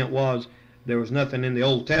he meant was there was nothing in the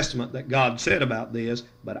Old Testament that God said about this,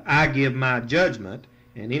 but I give my judgment,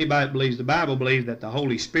 and anybody that believes the Bible believes that the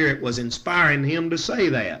Holy Spirit was inspiring him to say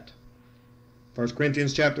that. 1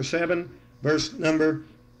 Corinthians chapter 7, verse number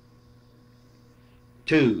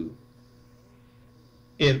 2.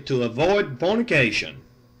 If to avoid fornication,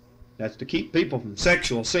 that's to keep people from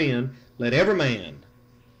sexual sin, let every man,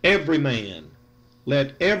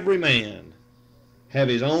 let every man have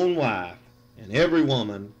his own wife, and every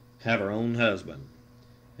woman have her own husband.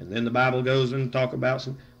 And then the Bible goes and talk about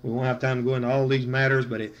some, we won't have time to go into all these matters,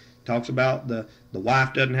 but it talks about the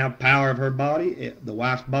wife doesn't have power of her body. The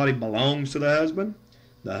wife's body belongs to the husband.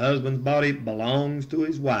 The husband's body belongs to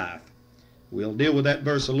his wife. We'll deal with that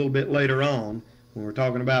verse a little bit later on when we're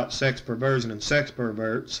talking about sex perversion and sex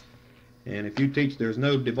perverts. And if you teach there's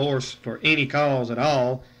no divorce for any cause at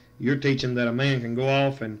all, you're teaching that a man can go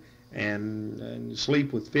off and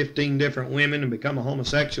sleep with 15 different women and become a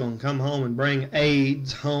homosexual and come home and bring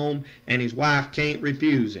AIDS home, and his wife can't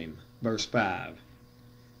refuse him. Verse 5.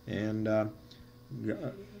 And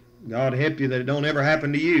God help you that it don't ever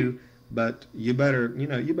happen to you, but you better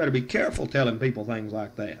be careful telling people things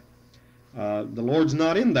like that. The Lord's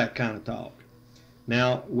not in that kind of talk.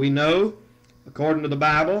 Now, we know, according to the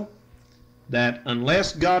Bible, that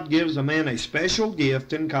unless God gives a man a special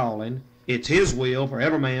gift and calling, it's his will for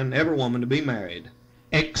every man, every woman to be married,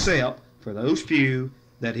 except for those few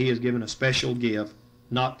that he has given a special gift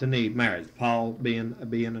not to need marriage. Paul being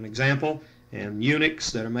an example, and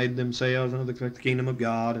eunuchs that are made themselves under the kingdom of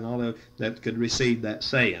God, and all that could receive that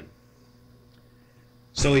saying.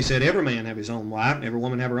 So he said every man have his own wife, and every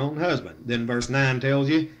woman have her own husband. Then verse 9 tells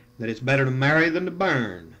you that it's better to marry than to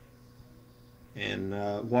burn.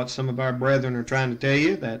 And what some of our brethren are trying to tell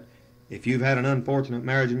you, that if you've had an unfortunate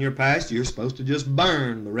marriage in your past, you're supposed to just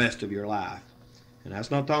burn the rest of your life. And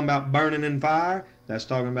that's not talking about burning in fire. That's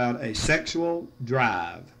talking about a sexual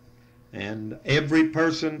drive. And every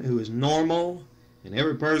person who is normal and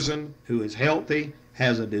every person who is healthy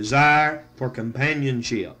has a desire for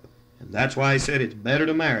companionship. And that's why he said it's better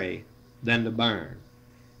to marry than to burn.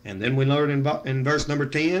 And then we learn in verse number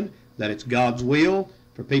 10 that it's God's will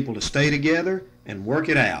for people to stay together and work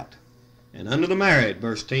it out. And under the married,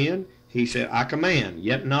 verse 10, he said, I command,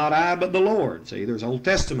 yet not I, but the Lord. See, there's Old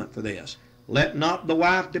Testament for this. let not the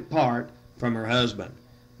wife depart from her husband.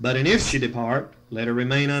 But and if she depart, let her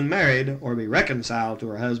remain unmarried, or be reconciled to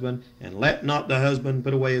her husband, and let not the husband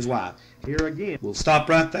put away his wife. Here again, we'll stop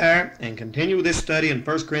right there and continue this study in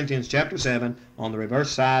 1 Corinthians chapter 7 on the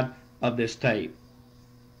reverse side of this tape.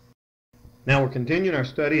 Now we're continuing our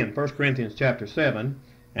study in 1 Corinthians chapter 7,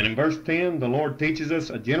 and in verse 10 the Lord teaches us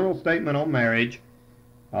a general statement on marriage,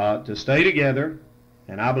 to stay together,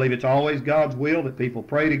 and I believe it's always God's will that people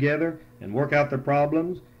pray together and work out their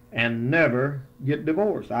problems and never get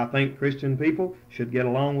divorced. I think Christian people should get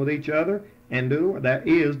along with each other and do that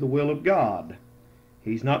is the will of God.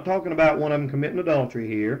 He's not talking about one of them committing adultery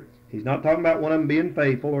here. He's not talking about one of them being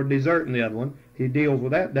faithful or deserting the other one. He deals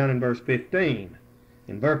with that down in verse 15.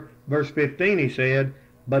 In verse 15 he said,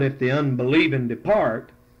 but if the unbelieving depart,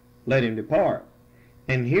 let him depart.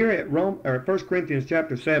 And here at 1 Corinthians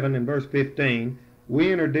chapter 7 in verse 15,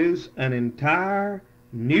 we introduce an entire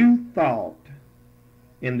new thought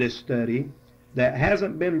in this study that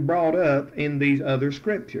hasn't been brought up in these other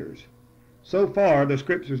scriptures. So far, the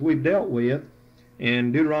scriptures we've dealt with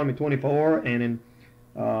in Deuteronomy 24 and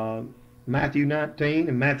in Matthew 19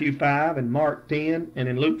 and Matthew 5 and Mark 10 and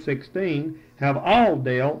in Luke 16 have all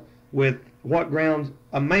dealt with what grounds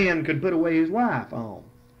a man could put away his wife on.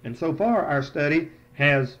 And so far, our study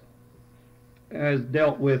has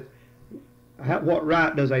dealt with what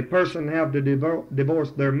right does a person have to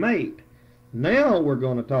divorce their mate. Now we're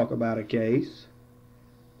going to talk about a case.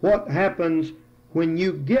 What happens when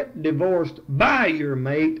you get divorced by your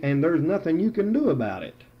mate and there's nothing you can do about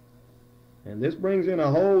it? And this brings in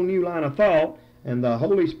a whole new line of thought, and the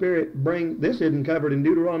Holy Spirit this isn't covered in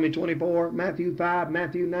Deuteronomy 24, Matthew 5,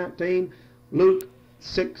 Matthew 19, Luke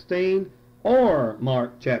 16, or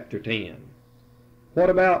Mark chapter 10. What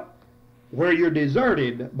about where you're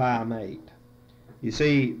deserted by a mate? You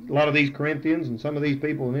see, a lot of these Corinthians and some of these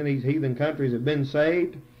people in these heathen countries have been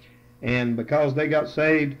saved, and because they got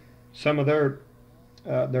saved, some of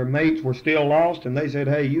their mates were still lost, and they said,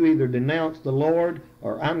 hey, you either denounce the Lord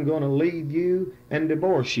or I'm going to leave you and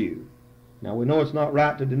divorce you. Now, we know it's not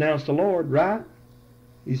right to denounce the Lord, right?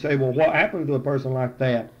 You say, well, what happens to a person like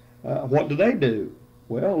that? What do they do?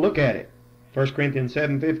 Well, look at it. 1 Corinthians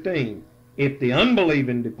 7:15. If the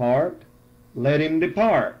unbelieving depart, let him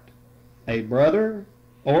depart. A brother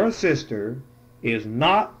or a sister is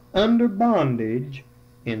not under bondage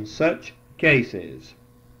in such cases.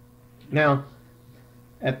 Now,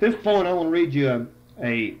 at this point, I want to read you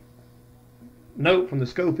a note from the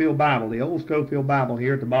Scofield Bible, the old Scofield Bible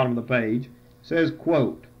here at the bottom of the page. It says,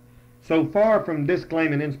 quote, so far from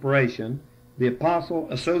disclaiming inspiration, the apostle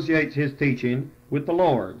associates his teaching with the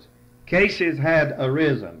Lord's. Cases had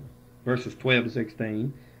arisen, verses 12 to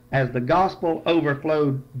 16, as the gospel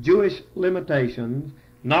overflowed Jewish limitations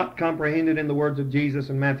not comprehended in the words of Jesus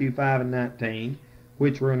in Matthew 5 and 19,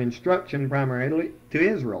 which were an instruction primarily to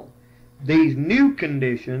Israel. These new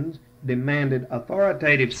conditions demanded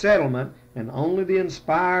authoritative settlement, and only the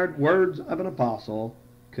inspired words of an apostle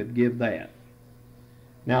could give that.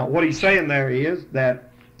 Now, what he's saying there is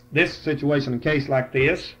that this situation, a case like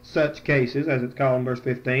this, such cases, as it's called in verse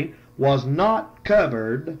 15, was not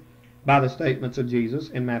covered by the statements of Jesus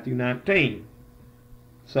in Matthew 19.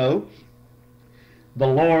 So, the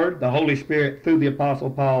Lord, the Holy Spirit, through the Apostle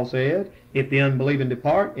Paul said, if the unbelieving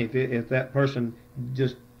depart, if that person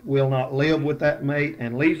just will not live with that mate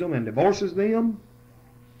and leaves them and divorces them,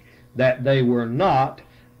 that they were not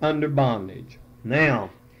under bondage. Now,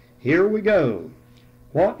 here we go.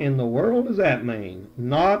 What in the world does that mean?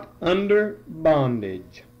 Not under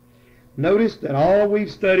bondage. Notice that all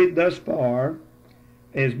we've studied thus far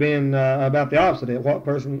has been about the opposite.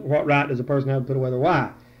 What right does a person have to put away their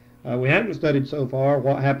wife? We haven't studied so far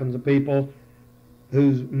what happens to people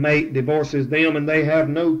whose mate divorces them and they have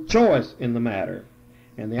no choice in the matter.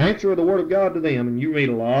 And the answer of the Word of God to them, and you meet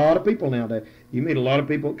a lot of people nowadays, you meet a lot of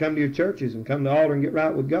people that come to your churches and come to the altar and get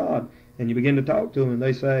right with God, and you begin to talk to them and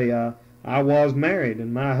they say, I was married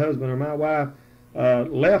and my husband or my wife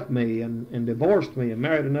left me and divorced me and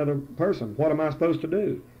married another person. What am I supposed to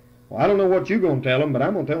do? Well, I don't know what you're going to tell them, but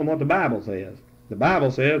I'm going to tell them what the Bible says. The Bible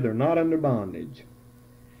says they're not under bondage.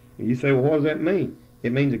 And you say, well, what does that mean?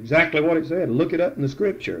 It means exactly what it said. Look it up in the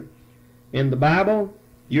Scripture. In the Bible,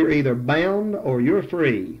 you're either bound or you're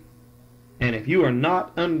free. And if you are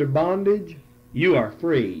not under bondage, you are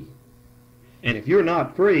free. And if you're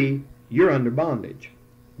not free, you're under bondage.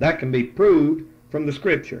 That can be proved from the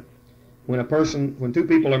Scripture. When two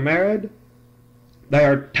people are married, they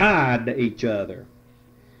are tied to each other.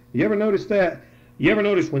 You ever notice that? You ever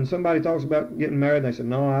notice when somebody talks about getting married, they say,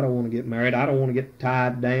 no, I don't want to get married. I don't want to get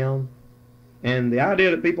tied down. And the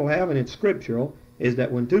idea that people have, and it's scriptural, is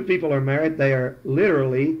that when two people are married, they are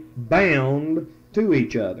literally bound to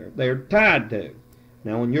each other. They are tied to.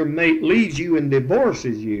 Now, when your mate leaves you and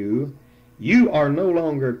divorces you, you are no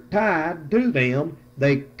longer tied to them.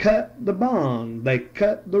 They cut the bond. They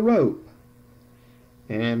cut the rope.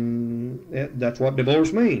 And that's what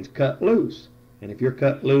divorce means, cut loose. And if you're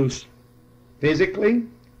cut loose physically,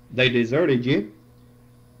 they deserted you.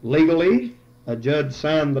 Legally, a judge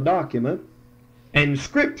signed the document. And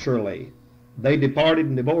scripturally, they departed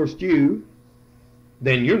and divorced you,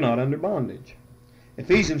 then you're not under bondage.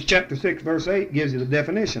 Ephesians chapter 6, verse 8 gives you the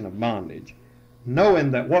definition of bondage.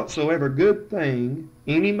 Knowing that whatsoever good thing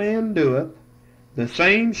any man doeth, the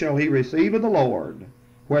same shall he receive of the Lord,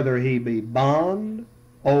 whether he be bond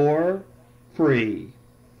or free.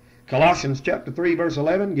 Colossians chapter 3, verse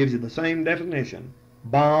 11 gives you the same definition.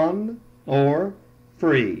 Bond or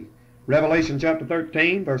free. Revelation chapter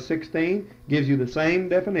 13, verse 16 gives you the same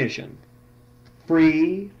definition.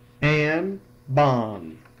 Free and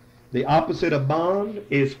bond. The opposite of bond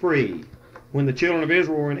is free. When the children of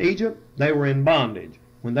Israel were in Egypt, they were in bondage.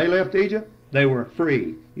 When they left Egypt, they were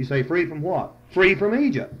free. You say free from what? Free from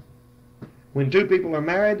Egypt. When two people are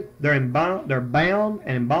married, they're bound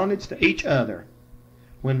and in bondage to each other.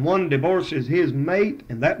 When one divorces his mate,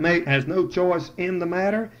 and that mate has no choice in the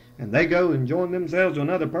matter, and they go and join themselves to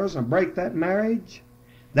another person and break that marriage,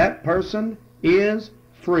 that person is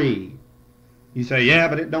free. You say, yeah,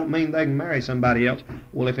 but it don't mean they can marry somebody else.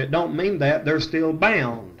 Well, if it don't mean that, they're still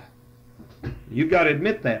bound. You've got to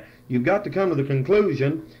admit that. You've got to come to the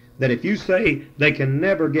conclusion that if you say they can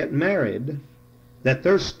never get married, that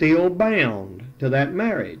they're still bound to that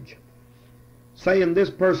marriage. Saying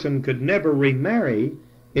this person could never remarry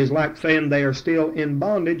is like saying they are still in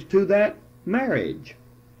bondage to that marriage.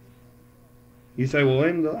 You say, well,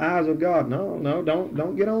 in the eyes of God. No,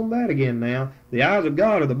 don't get on that again now. The eyes of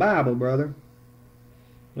God are the Bible, brother.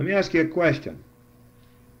 Let me ask you a question.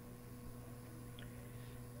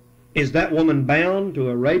 Is that woman bound to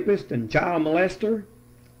a rapist and child molester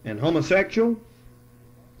and homosexual?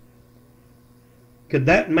 Could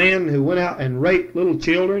that man who went out and raped little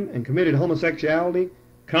children and committed homosexuality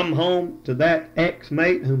come home to that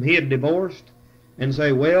ex-mate whom he had divorced and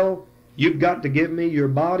say, well, you've got to give me your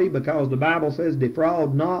body because the Bible says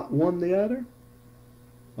defraud not one the other?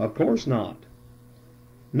 Of course not.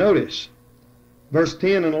 Notice, verse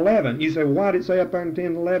 10 and 11. You say, well, why did it say up there in 10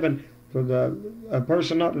 and 11 for a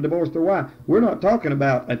person not to divorce their wife? We're not talking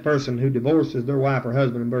about a person who divorces their wife or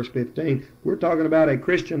husband in verse 15. We're talking about a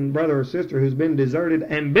Christian brother or sister who's been deserted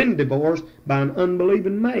and been divorced by an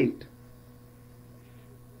unbelieving mate.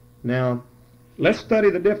 Now, let's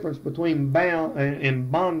study the difference between bound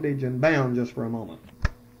and bondage and bound just for a moment.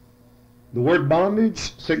 The word bondage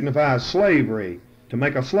signifies slavery, to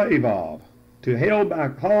make a slave of, to hold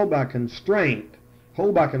by constraint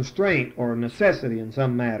or necessity in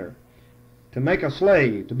some matter. To make a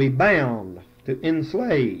slave, to be bound, to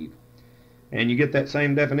enslave. And you get that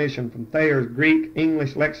same definition from Thayer's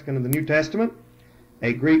Greek-English Lexicon of the New Testament.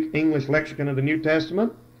 A Greek-English Lexicon of the New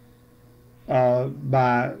Testament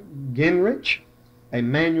by Gingrich. A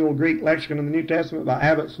Manual Greek Lexicon of the New Testament by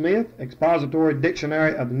Abbott Smith. Expository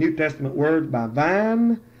Dictionary of the New Testament Words by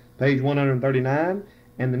Vine, page 139.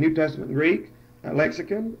 And the New Testament Greek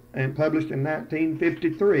Lexicon, and published in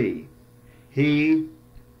 1953.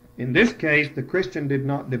 In this case, the Christian did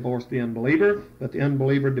not divorce the unbeliever, but the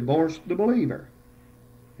unbeliever divorced the believer.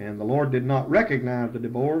 And the Lord did not recognize the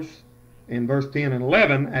divorce in verse 10 and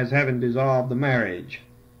 11 as having dissolved the marriage.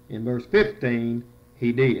 In verse 15,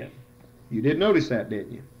 he did. You did notice that,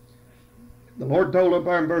 didn't you? The Lord told up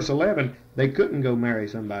there in verse 11 they couldn't go marry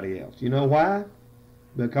somebody else. You know why?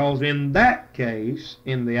 Because in that case,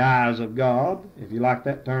 in the eyes of God, if you like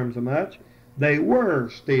that term so much, they were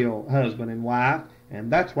still husband and wife,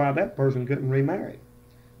 and that's why that person couldn't remarry.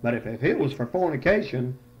 But if it was for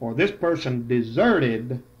fornication, or this person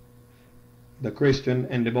deserted the Christian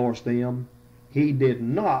and divorced them, he did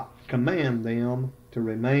not command them to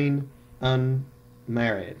remain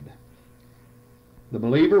unmarried. The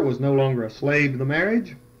believer was no longer a slave to the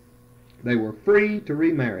marriage. They were free to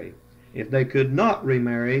remarry. If they could not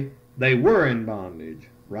remarry, they were in bondage,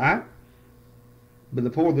 right? But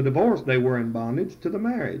before the divorce, they were in bondage to the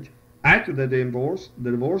marriage. After the divorce,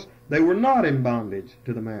 they were not in bondage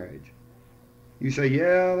to the marriage. You say,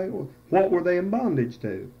 yeah, what were they in bondage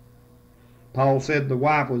to? Paul said the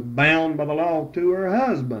wife was bound by the law to her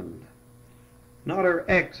husband. Not her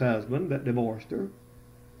ex-husband that divorced her.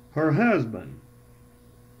 Her husband.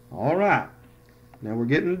 All right. Now we're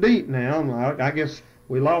getting deep now. I guess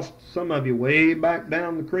we lost some of you way back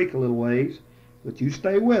down the creek a little ways. But you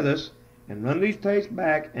stay with us, and run these tapes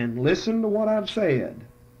back and listen to what I've said.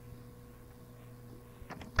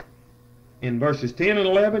 In verses 10 and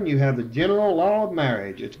 11, you have the general law of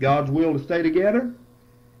marriage. It's God's will to stay together,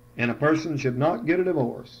 and a person should not get a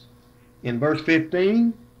divorce. In verse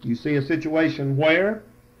 15, you see a situation where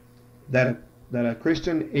that a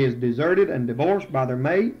Christian is deserted and divorced by their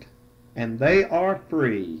mate, and they are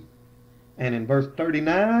free. And in verse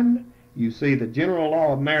 39, you see the general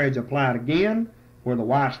law of marriage applied again, where the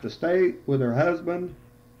wife's to stay with her husband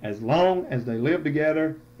as long as they live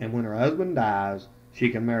together, and when her husband dies, she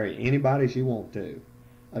can marry anybody she wants to.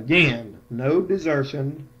 Again, no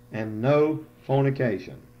desertion and no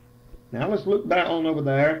fornication. Now let's look back on over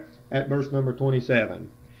there at verse number 27.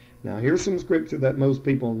 Now here's some scripture that most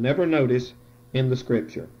people never notice in the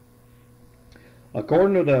scripture.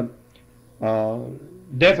 According to the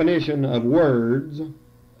definition of words,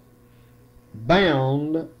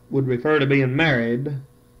 bound would refer to being married,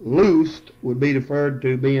 loosed would be referred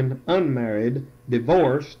to being unmarried,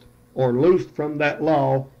 divorced, or loosed from that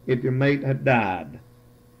law if your mate had died.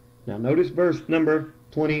 Now notice verse number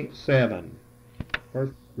 27.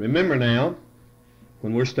 First, remember now,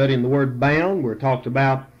 when we're studying the word bound, we're talked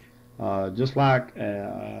about just like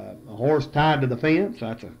a horse tied to the fence.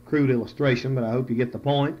 That's a crude illustration, but I hope you get the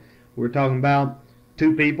point. We're talking about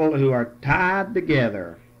two people who are tied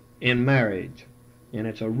together in marriage, and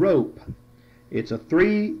it's a rope. It's a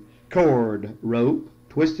 3-cord rope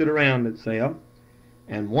twisted around itself,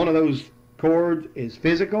 and one of those cords is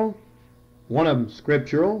physical, one of them's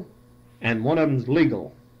scriptural, and one of them's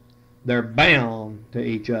legal. They're bound to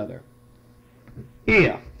each other.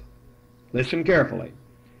 If, listen carefully,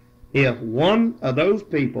 if one of those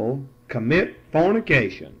people commit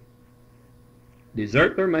fornication,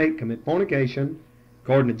 desert their mate, commit fornication,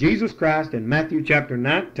 according to Jesus Christ in Matthew chapter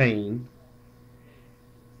 19,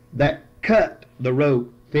 that cut the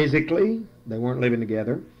rope physically, they weren't living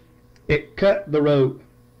together. It cut the rope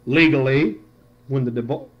legally when the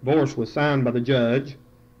divorce was signed by the judge,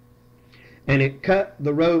 and it cut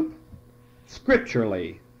the rope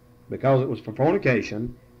scripturally because it was for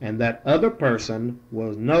fornication, and that other person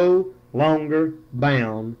was no longer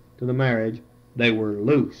bound to the marriage. They were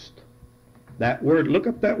loosed. That word, look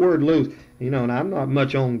up that word loose. You know, and I'm not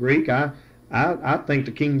much on Greek. I think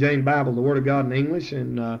the King James Bible, the Word of God in English,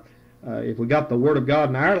 and if we got the Word of God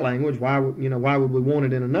in our language, why would we want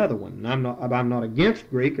it in another one? And I'm not against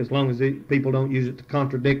Greek as long as people don't use it to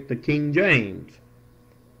contradict the King James.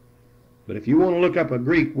 But if you want to look up a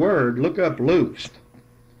Greek word, look up loosed.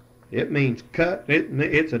 It means cut.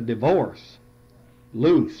 It's a divorce.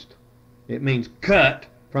 Loosed. It means cut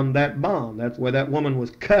from that bond. That's where that woman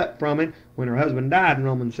was cut from it when her husband died in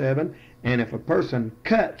Romans 7. And if a person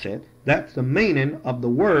cuts it, that's the meaning of the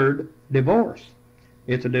word divorce.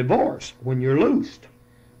 It's a divorce when you're loosed.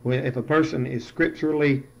 If a person is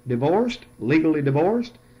scripturally divorced, legally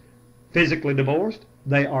divorced, physically divorced,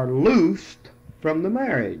 they are loosed from the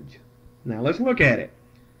marriage. Now let's look at it.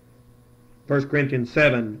 1 Corinthians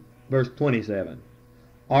 7, verse 27.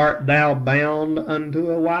 Art thou bound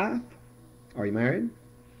unto a wife? Are you married?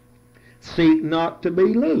 Seek not to be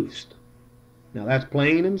loosed. Now that's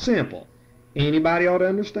plain and simple. Anybody ought to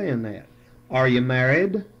understand that. Are you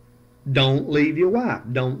married? Don't leave your wife.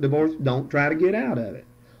 Don't divorce. Don't try to get out of it.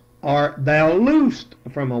 Art thou loosed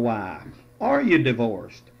from a wife? Are you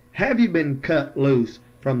divorced? Have you been cut loose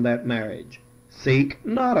from that marriage? Seek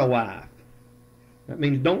not a wife. That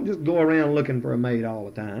means don't just go around looking for a mate all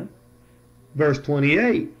the time. Verse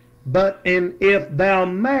 28. But and if thou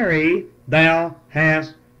marry, thou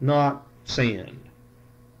hast not sinned.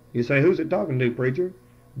 You say, who's it talking to, preacher?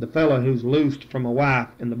 The fellow who's loosed from a wife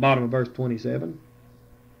in the bottom of verse 27.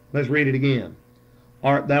 Let's read it again.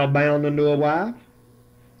 Art thou bound unto a wife?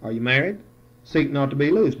 Are you married? Seek not to be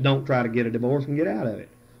loosed. Don't try to get a divorce and get out of it.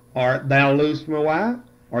 Art thou loosed from a wife?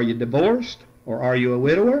 Are you divorced? Or are you a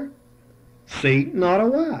widower? Seek not a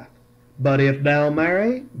wife. But if thou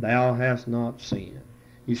marry, thou hast not sinned.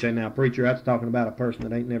 You say, now, preacher, that's talking about a person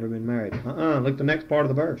that ain't never been married. Look at the next part of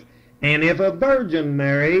the verse. And if a virgin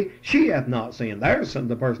marry, she hath not sinned. There's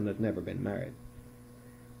the person that's never been married.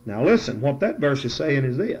 Now listen, what that verse is saying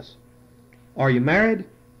is this. Are you married?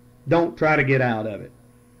 Don't try to get out of it.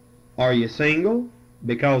 Are you single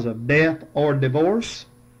because of death or divorce?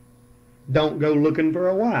 Don't go looking for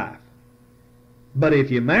a wife. But if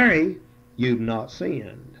you marry, you've not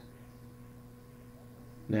sinned.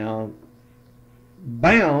 Now,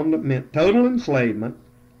 bound meant total enslavement.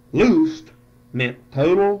 Loosed meant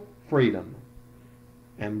total freedom.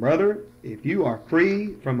 And brother, if you are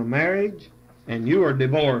free from a marriage and you are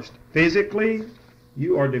divorced physically,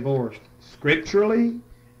 you are divorced scripturally,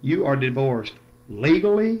 you are divorced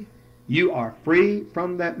legally, You are free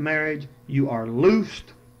from that marriage. You are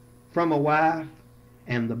loosed from a wife.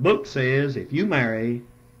 And the book says if you marry,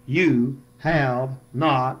 you have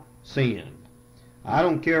not sinned. I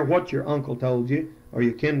don't care what your uncle told you or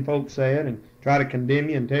your kinfolk said and try to condemn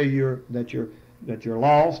you and tell you that you're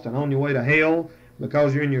lost and on your way to hell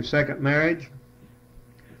because you're in your second marriage.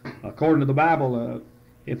 According to the Bible,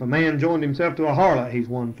 if a man joined himself to a harlot, he's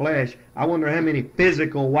one flesh. I wonder how many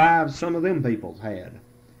physical wives some of them peoples had.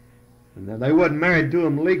 And they wasn't married to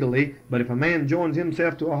them legally, but if a man joins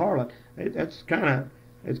himself to a harlot, it's kind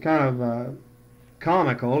of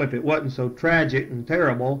comical if it wasn't so tragic and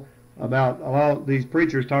terrible about a lot of these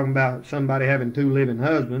preachers talking about somebody having two living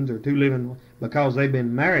husbands or two living because they've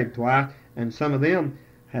been married twice, and some of them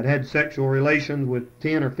had sexual relations with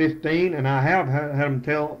 10 or 15, and I have had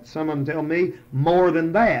some of them tell me more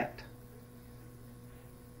than that.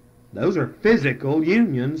 Those are physical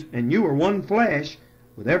unions, and you are one flesh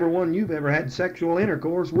with everyone you've ever had sexual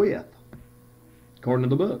intercourse with, according to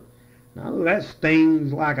the book. Now, that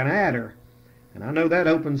stings like an adder, and I know that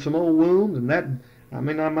opens some old wounds, and that, I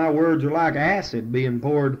mean, my words are like acid being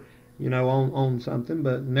poured, on something,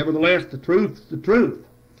 but nevertheless, the truth's the truth.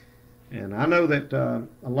 And I know that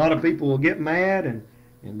a lot of people will get mad, and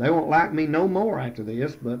they won't like me no more after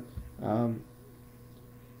this, but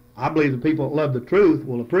I believe the people that love the truth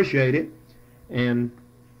will appreciate it, and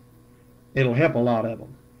it'll help a lot of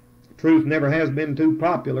them. Truth never has been too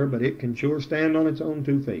popular, but it can sure stand on its own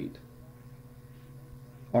 2 feet.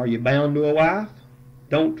 Are you bound to a wife?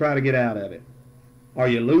 Don't try to get out of it. Are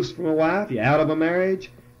you loose from a wife? You out of a marriage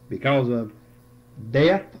because of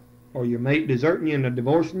death, or your mate deserting you and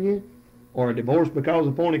divorcing you, or a divorce because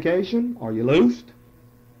of fornication? Are you loosed?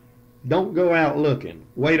 Don't go out looking.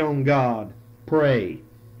 Wait on God. Pray.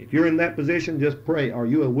 If you're in that position, just pray. Are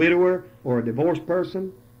you a widower or a divorced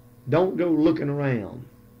person? Don't go looking around.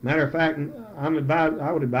 Matter of fact, I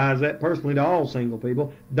would advise that personally to all single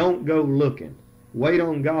people. Don't go looking. Wait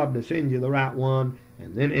on God to send you the right one,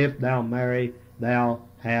 and then if thou marry, thou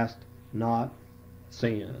hast not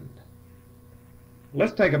sinned.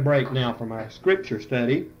 Let's take a break now from our scripture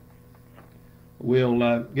study.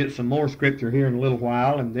 We'll get some more scripture here in a little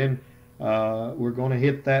while, and then we're going to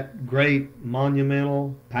hit that great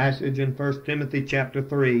monumental passage in 1 Timothy chapter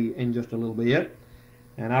 3 in just a little bit.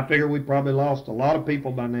 And I figure we probably lost a lot of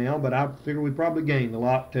people by now, but I figure we probably gained a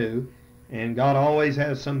lot too. And God always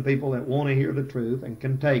has some people that want to hear the truth and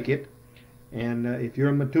can take it. And if you're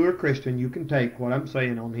a mature Christian, you can take what I'm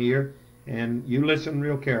saying on here, and you listen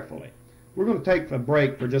real carefully. We're going to take a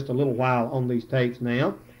break for just a little while on these tapes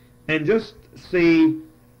now, and just see,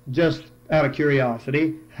 just out of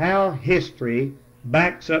curiosity, how history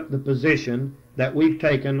backs up the position that we've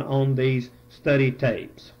taken on these study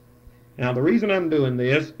tapes. Now, the reason I'm doing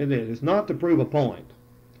this is not to prove a point.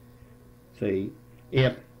 See,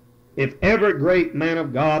 if every great man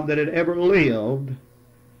of God that had ever lived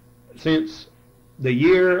since the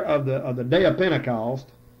year of the day of Pentecost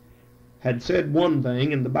had said one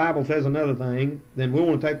thing and the Bible says another thing, then we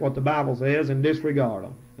want to take what the Bible says and disregard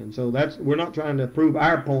them. And so we're not trying to prove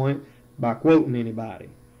our point by quoting anybody.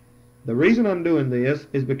 The reason I'm doing this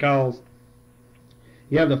is because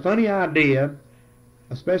you have the funny idea,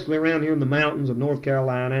 especially around here in the mountains of North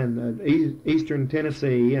Carolina and eastern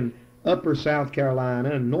Tennessee and upper South Carolina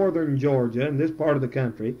and northern Georgia and this part of the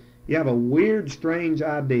country, you have a weird, strange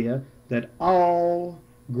idea that all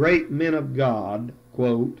great men of God,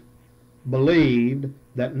 quote, believed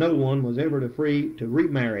that no one was ever free to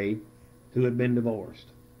remarry who had been divorced.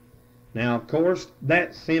 Now, of course,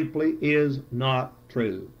 that simply is not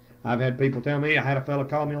true. I've had people tell me, I had a fellow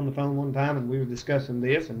call me on the phone one time and we were discussing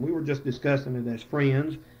this, and we were just discussing it as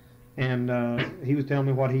friends, and he was telling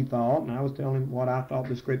me what he thought, and I was telling him what I thought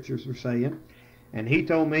the scriptures were saying. And he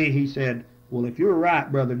told me, he said, well, if you're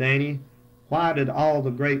right, Brother Danny, why did all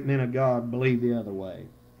the great men of God believe the other way?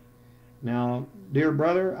 Now, dear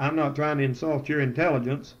brother, I'm not trying to insult your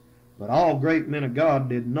intelligence, but all great men of God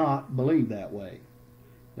did not believe that way.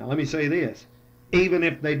 Now, let me say this. Even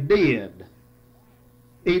if they did,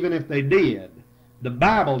 the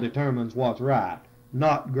Bible determines what's right,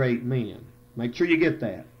 not great men. Make sure you get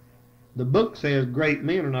that. The book says great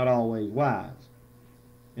men are not always wise.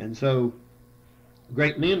 And so,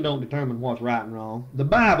 great men don't determine what's right and wrong. The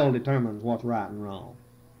Bible determines what's right and wrong.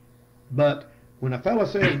 But when a fellow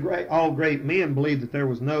says all great men believe that there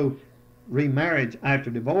was no remarriage after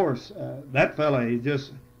divorce, that fellow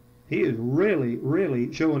is really,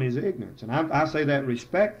 really showing his ignorance. And I say that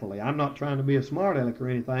respectfully. I'm not trying to be a smart aleck or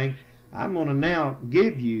anything. I'm going to now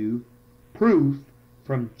give you proof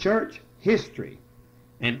from church history.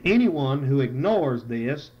 And anyone who ignores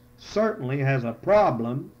this certainly has a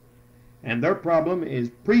problem And their problem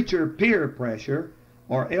is preacher peer pressure,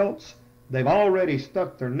 or else they've already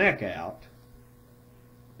stuck their neck out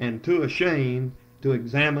and too ashamed to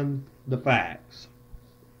examine the facts.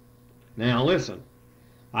 Now listen,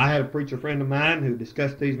 I had a preacher friend of mine who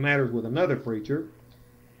discussed these matters with another preacher,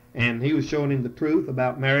 and he was showing him the truth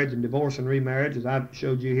about marriage and divorce and remarriage, as I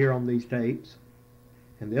showed you here on these tapes.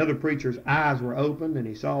 And the other preacher's eyes were opened, and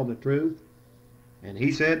he saw the truth. And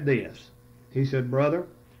he said this. He said, "Brother,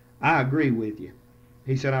 I agree with you."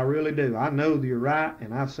 He said, "I really do. I know that you're right,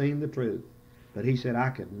 and I've seen the truth." But he said, "I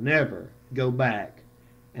could never go back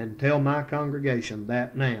and tell my congregation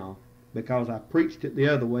that now, because I preached it the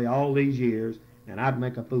other way all these years, and I'd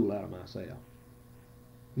make a fool out of myself."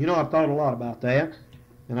 You know, I've thought a lot about that.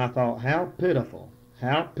 And I thought, how pitiful,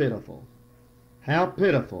 how pitiful, how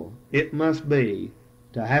pitiful it must be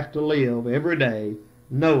to have to live every day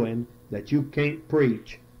knowing that you can't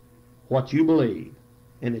preach what you believe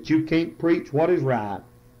and that you can't preach what is right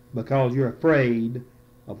because you're afraid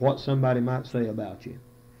of what somebody might say about you.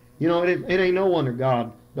 You know, it ain't no wonder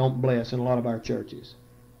God don't bless in a lot of our churches.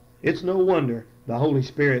 It's no wonder the Holy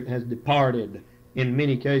Spirit has departed in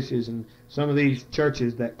many cases, and some of these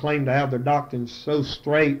churches that claim to have their doctrines so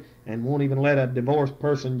straight and won't even let a divorced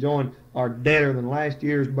person join are deader than last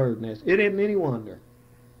year's bird nest. It isn't any wonder.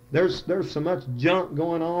 There's so much junk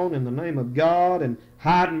going on in the name of God and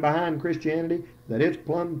hiding behind Christianity that it's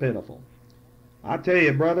plumb pitiful. I tell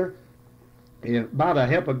you, brother, by the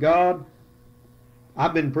help of God,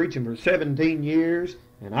 I've been preaching for 17 years,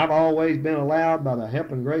 and I've always been allowed by the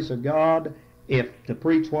help and grace of God to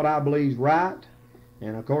preach what I believe is right.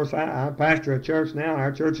 And of course, I pastor a church now.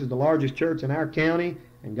 Our church is the largest church in our county,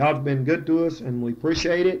 and God's been good to us, and we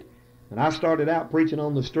appreciate it. And I started out preaching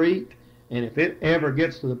on the street, and if it ever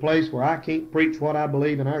gets to the place where I can't preach what I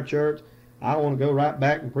believe in our church, I want to go right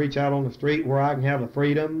back and preach out on the street where I can have the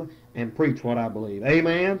freedom and preach what I believe.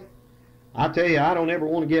 Amen? I tell you, I don't ever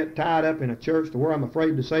want to get tied up in a church to where I'm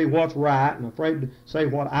afraid to say what's right and afraid to say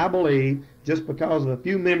what I believe just because of a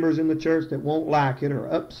few members in the church that won't like it or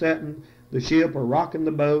upsetting the ship or rocking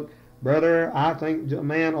the boat. Brother, I think a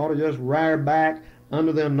man ought to just rear back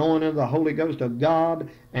under the anointing of the Holy Ghost of God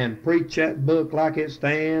and preach that book like it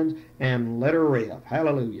stands and let her rip.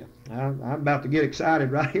 Hallelujah. I'm about to get excited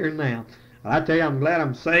right here and now. I tell you, I'm glad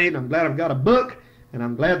I'm saved. I'm glad I've got a book, and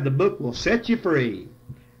I'm glad the book will set you free.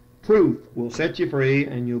 Truth will set you free,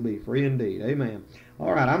 and you'll be free indeed. Amen.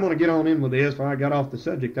 All right, I'm going to get on in with this before I got off the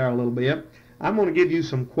subject there a little bit. I'm going to give you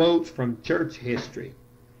some quotes from church history.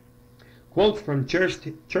 Quotes from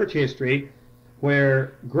church history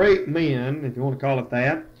where great men, if you want to call it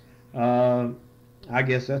that, I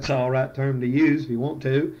guess that's all right term to use if you want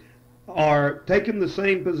to, are taking the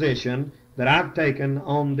same position that I've taken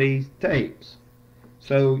on these tapes.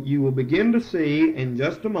 So you will begin to see in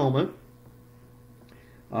just a moment,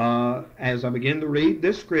 as I begin to read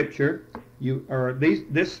this scripture, these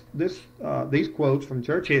quotes from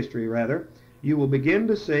church history, rather, you will begin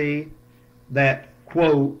to see that,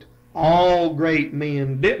 quote, all great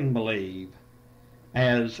men didn't believe,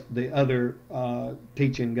 as the other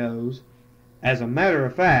teaching goes. As a matter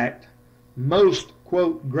of fact, most,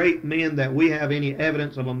 quote, great men that we have any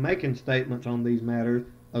evidence of them making statements on these matters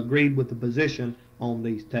agreed with the position on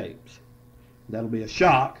these tapes. That'll be a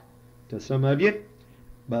shock to some of you,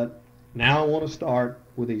 but now I want to start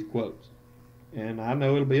with these quotes. And I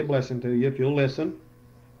know it'll be a blessing to you if you'll listen.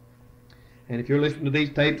 And if you're listening to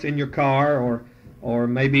these tapes in your car or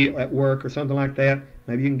maybe at work or something like that,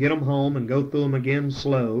 maybe you can get them home and go through them again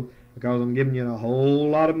slow, because I'm giving you a whole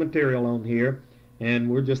lot of material on here, and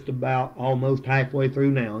we're just about almost halfway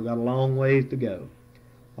through now. We've got a long ways to go.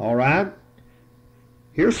 All right?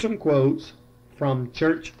 Here's some quotes from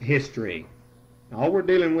church history. All we're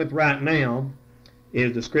dealing with right now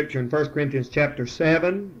is the scripture in 1 Corinthians chapter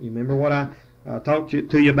 7. You remember what I talked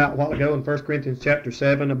to you about a while ago in 1 Corinthians chapter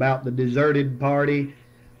 7 about the deserted party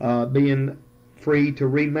being free to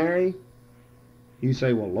remarry? You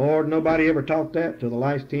say, well, Lord, nobody ever taught that till the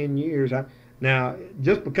last 10 years. Now,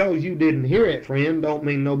 just because you didn't hear it, friend, don't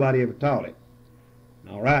mean nobody ever taught it.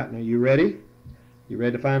 All right, now you ready? You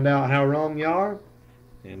ready to find out how wrong you are?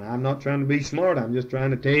 And I'm not trying to be smart. I'm just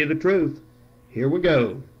trying to tell you the truth. Here we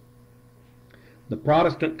go. The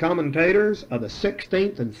Protestant commentators of the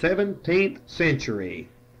 16th and 17th century,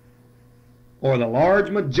 or the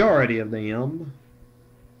large majority of them,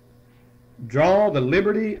 draw the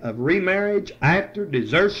liberty of remarriage after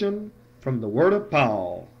desertion from the word of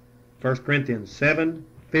Paul, 1 Corinthians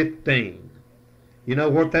 7:15. You know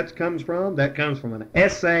what that comes from? That comes from an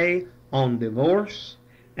essay on divorce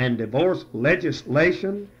and divorce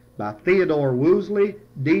legislation by Theodore Woosley,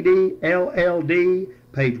 D.D., LL.D.,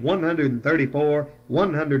 page 134,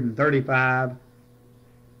 135,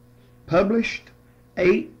 published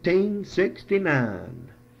 1869.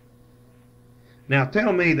 Now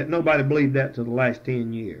tell me that nobody believed that till the last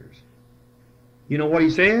 10 years. You know what he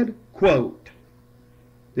said? Quote.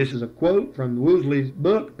 This is a quote from Wolseley's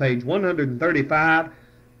book, page 135,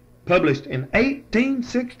 published in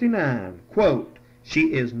 1869. Quote,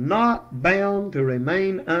 "She is not bound to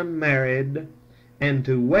remain unmarried and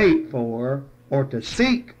to wait for or to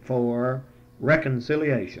seek for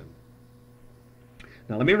reconciliation."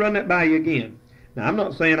 Now let me run that by you again. Now I'm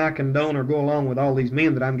not saying I condone or go along with all these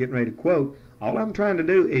men that I'm getting ready to quote. All I'm trying to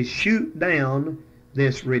do is shoot down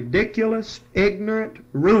this ridiculous, ignorant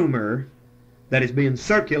rumor that is being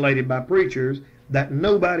circulated by preachers that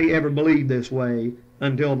nobody ever believed this way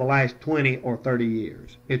until the last 20 or 30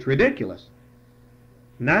 years. It's ridiculous.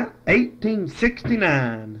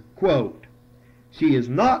 1869, quote, "She is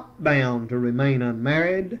not bound to remain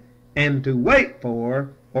unmarried and to wait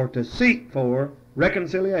for or to seek for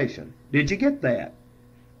reconciliation." Did you get that?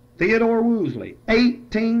 Theodore Wolseley,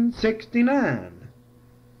 1869.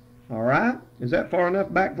 All right? Is that far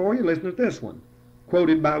enough back for you? Listen to this one.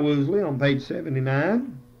 Quoted by Wolseley on page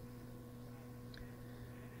 79.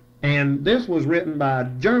 And this was written by a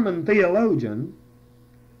German theologian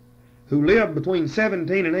who lived between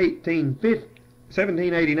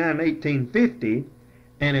 1789 and 1850,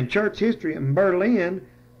 and in church history in Berlin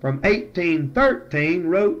from 1813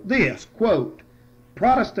 wrote this, quote,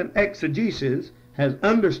 "Protestant exegesis has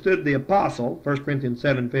understood the apostle, 1 Corinthians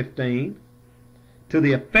 7:15, to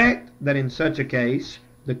the effect that in such a case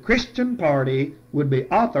the Christian party would be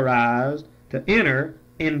authorized to enter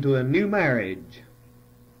into a new marriage."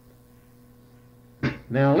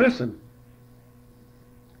 Now listen.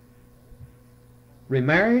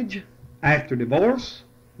 Remarriage after divorce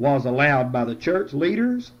was allowed by the church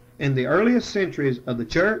leaders in the earliest centuries of the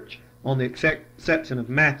church, on the exception of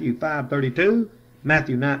Matthew 5:32,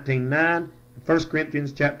 Matthew 19:9, 1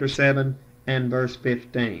 Corinthians chapter 7 and verse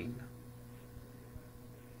 15.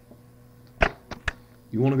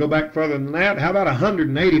 You want to go back further than that? How about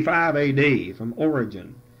 185 AD from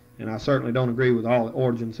Origen? And I certainly don't agree with all that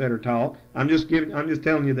Origen said or taught. I'm just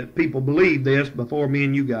telling you that people believed this before me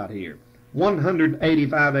and you got here.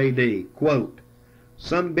 185 AD, quote,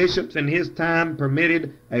 "Some bishops in his time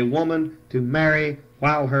permitted a woman to marry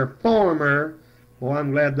while her former," well,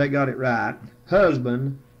 I'm glad they got it right,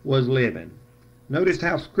 "husband was living." Notice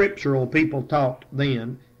how scriptural people talked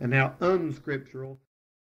then and how unscriptural.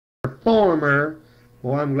 Her former,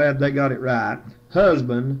 well, I'm glad they got it right,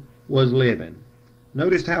 husband was living.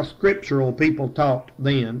 Notice how scriptural people talked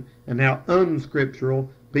then and how unscriptural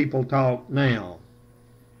people talk now.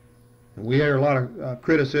 And we hear a lot of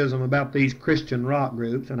criticism about these Christian rock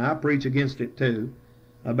groups, and I preach against it too,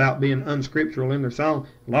 about being unscriptural in their song.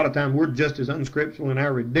 A lot of times we're just as unscriptural in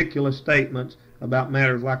our ridiculous statements about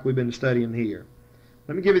matters like we've been studying here.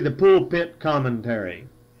 Let me give you the pulpit commentary.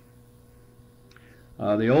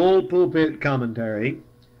 The old pulpit commentary,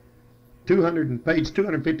 page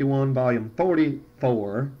 251, volume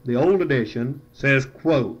 44, the old edition, says,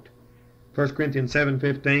 quote, 1 Corinthians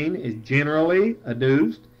 7:15 is generally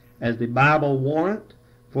adduced as the Bible warrant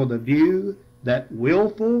for the view that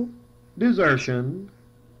willful desertion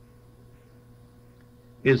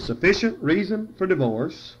is sufficient reason for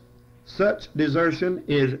divorce. Such desertion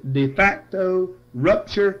is de facto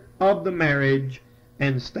rupture of the marriage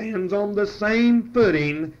and stands on the same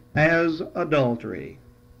footing as adultery.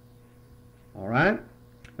 All right,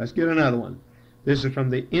 let's get another one. This is from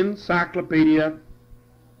the Encyclopedia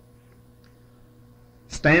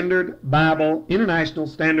Standard Bible, International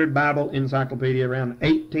Standard Bible Encyclopedia, around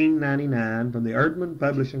 1899, from the Erdman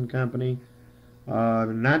Publishing Company,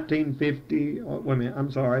 1950, wait a minute,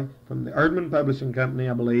 I'm sorry, from the Erdman Publishing Company,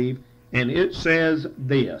 I believe, and it says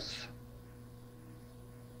this: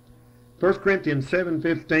 1 Corinthians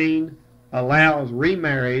 7:15 allows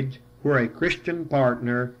remarriage where a Christian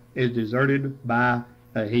partner is deserted by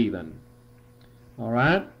a heathen. All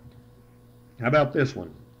right? How about this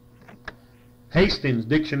one? Hastings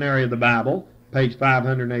Dictionary of the Bible, page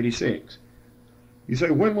 586. You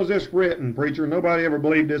say, when was this written, preacher? Nobody ever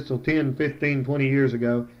believed this till 10, 15, 20 years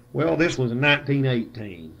ago. Well, this was in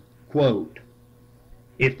 1918. Quote,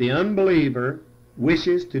 "If the unbeliever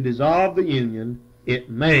wishes to dissolve the union, it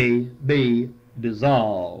may be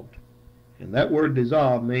dissolved." And that word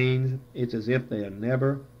dissolve means it's as if they had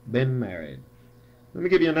never been married. Let me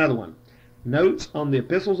give you another one. Notes on the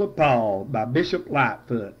Epistles of Paul by Bishop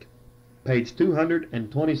Lightfoot, page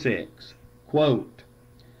 226. Quote,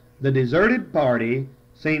 "The deserted party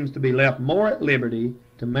seems to be left more at liberty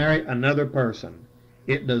to marry another person.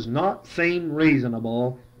 it does not seem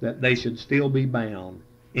reasonable that they should still be bound.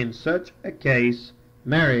 In such a case,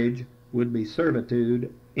 marriage would be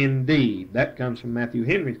servitude indeed. That comes from Matthew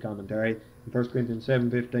Henry's commentary in 1 Corinthians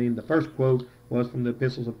 7:15. The first quote was from the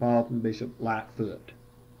epistles of Paul from Bishop Lightfoot.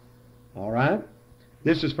 All right?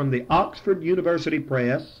 This is from the Oxford University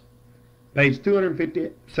Press, page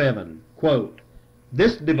 257. Quote,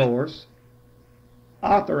 this divorce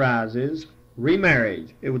authorizes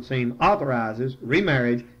remarriage. It would seem authorizes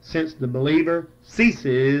remarriage since the believer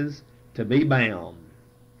ceases to be bound.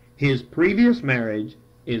 His previous marriage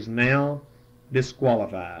is now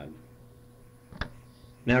disqualified.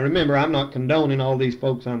 Now remember, I'm not condoning all these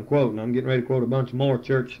folks I'm quoting. I'm getting ready to quote a bunch more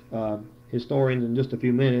church historians in just a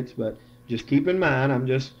few minutes, but just keep in mind, I'm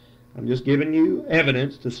just giving you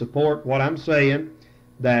evidence to support what I'm saying,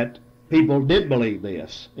 that people did believe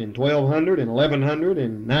this in 1200 and 1100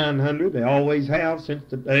 and 900. They always have since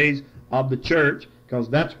the days of the church, because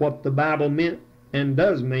that's what the Bible meant and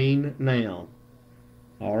does mean now.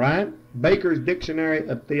 All right? Baker's Dictionary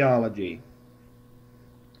of Theology.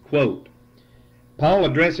 Quote, Paul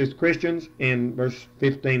addresses Christians in verse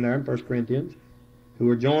 15 there in 1 Corinthians, who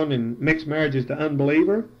are joined in mixed marriages to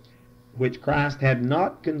unbeliever, which Christ had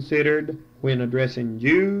not considered when addressing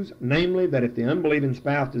Jews, namely that if the unbelieving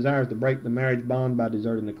spouse desires to break the marriage bond by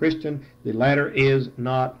deserting the Christian, the latter is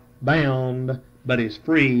not bound, but is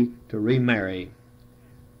free to remarry.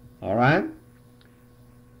 All right?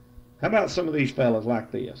 How about some of these fellas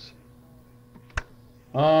like this?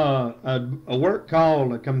 A work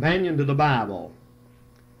called A Companion to the Bible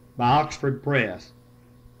by Oxford Press.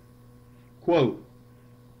 Quote,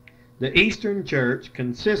 the Eastern Church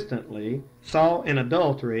consistently saw in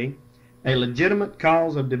adultery a legitimate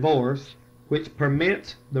cause of divorce which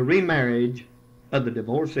permits the remarriage of the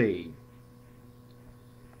divorcee.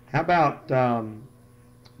 How about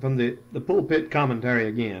from the Pulpit Commentary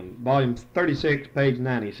again, volume 36, page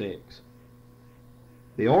 96.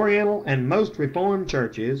 The Oriental and most Reformed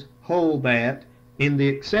churches hold that, in the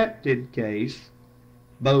accepted case,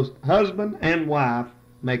 both husband and wife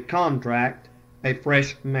may contract a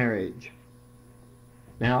fresh marriage.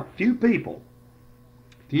 Now, few people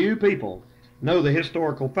know the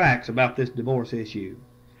historical facts about this divorce issue.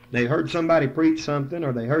 They heard somebody preach something,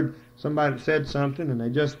 or they heard somebody said something, and they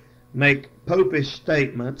just make popish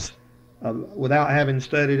statements without having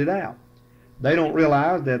studied it out. They don't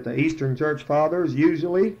realize that the Eastern Church Fathers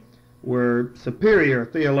usually were superior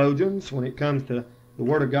theologians when it comes to the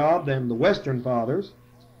Word of God than the Western Fathers,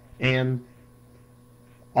 and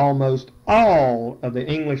almost all of the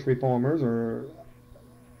English reformers, or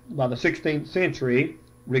by the 16th century,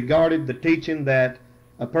 regarded the teaching that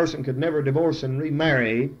a person could never divorce and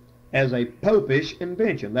remarry as a popish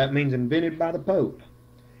invention. That means invented by the Pope.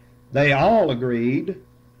 They all agreed,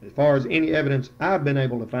 as far as any evidence I've been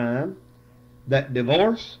able to find, that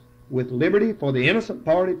divorce with liberty for the innocent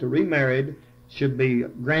party to remarry should be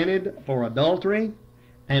granted for adultery,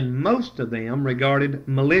 and most of them regarded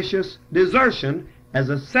malicious desertion as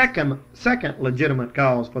a second legitimate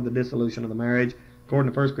cause for the dissolution of the marriage,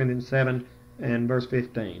 according to 1 Corinthians 7 and verse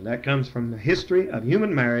 15. That comes from the History of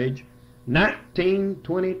Human Marriage,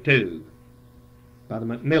 1922, by the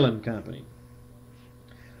Macmillan Company.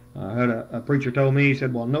 I heard a preacher told me, he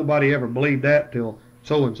said, well, nobody ever believed that till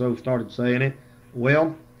so-and-so started saying it.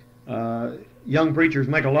 Well, young preachers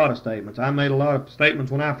make a lot of statements. I made a lot of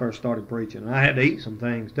statements when I first started preaching, and I had to eat some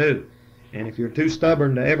things too. And if you're too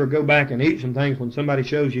stubborn to ever go back and eat some things when somebody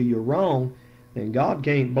shows you you're wrong, then God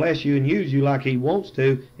can't bless you and use you like He wants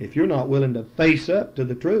to if you're not willing to face up to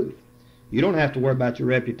the truth. You don't have to worry about your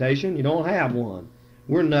reputation. You don't have one.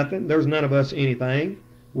 We're nothing. There's none of us anything.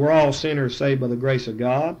 We're all sinners saved by the grace of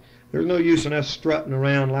God. There's no use in us strutting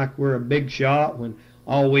around like we're a big shot when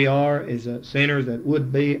all we are is sinners that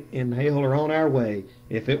would be in hell or on our way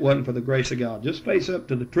if it wasn't for the grace of God. Just face up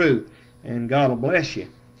to the truth, and God will bless you,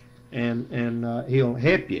 and He'll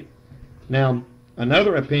help you. Now,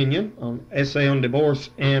 another opinion on Essay on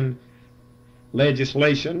Divorce and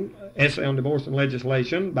Legislation, Essay on Divorce and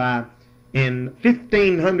Legislation by in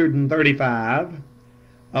 1535,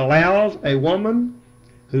 allows a woman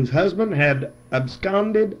whose husband had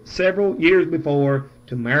absconded several years before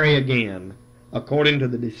to marry again, according to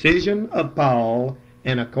the decision of Paul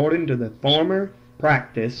and according to the former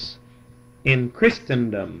practice in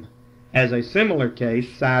Christendom, as a similar case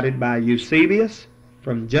cited by Eusebius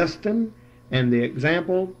from Justin and the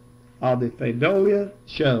example of the Fedolia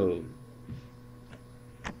show.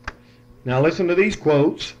 Now listen to these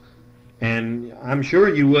quotes, and I'm sure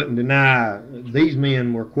you wouldn't deny these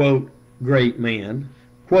men were, quote, great men.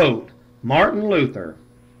 Quote, Martin Luther,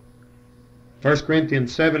 1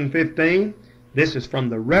 Corinthians 7:15, This is from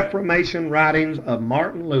the Reformation Writings of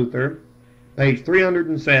Martin Luther, page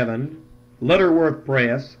 307, Lutterworth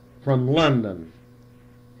Press, from London.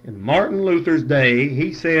 In Martin Luther's day,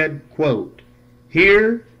 he said, quote,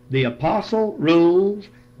 "Here the apostle rules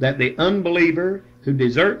that the unbeliever who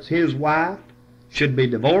deserts his wife should be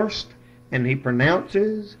divorced, and he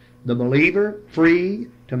pronounces the believer free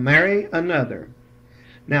to marry another."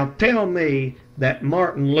 Now tell me that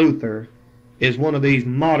Martin Luther is one of these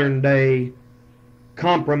modern day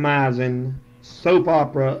compromising, soap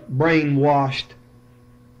opera, brainwashed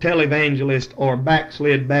televangelist or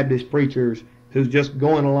backslid Baptist preachers who's just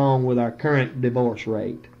going along with our current divorce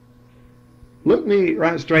rate. Look me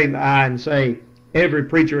right straight in the eye and say, every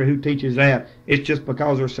preacher who teaches that, it's just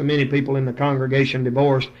because there's so many people in the congregation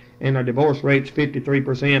divorced and our divorce rate's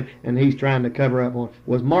 53% and he's trying to cover up for them.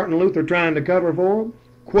 Was Martin Luther trying to cover for them?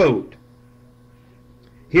 Quote,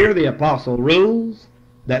 "Here the apostle rules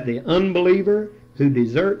that the unbeliever who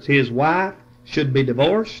deserts his wife should be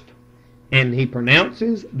divorced, and he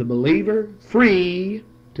pronounces the believer free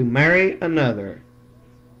to marry another."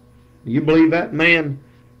 Do you believe that man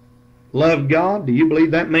loved God? Do you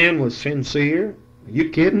believe that man was sincere? Are you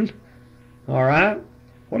kidding? All right.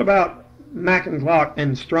 What about mcclurg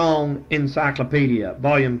and Strong Encyclopedia,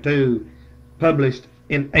 Volume 2, published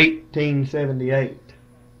in 1878?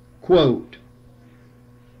 Quote,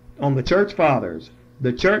 on the Church Fathers.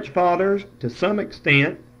 The Church Fathers, to some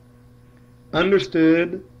extent,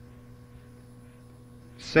 understood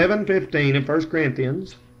 7:15 of 1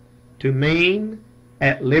 Corinthians to mean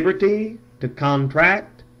at liberty to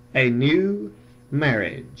contract a new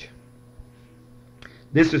marriage.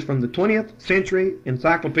 This is from the 20th Century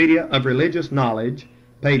Encyclopedia of Religious Knowledge,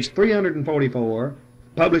 page 344,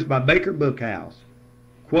 published by Baker Bookhouse.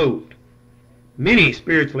 Quote, "Many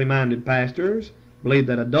spiritually minded pastors believe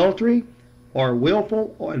that adultery or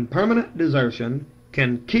willful and permanent desertion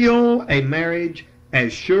can kill a marriage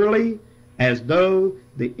as surely as though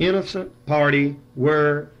the innocent party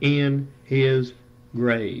were in his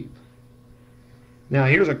grave." Now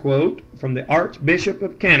here's a quote from the Archbishop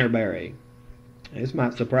of Canterbury. This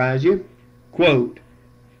might surprise you. Quote,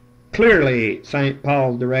 "Clearly St.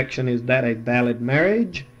 Paul's direction is that a valid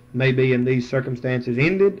marriage may be in these circumstances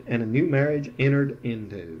ended and a new marriage entered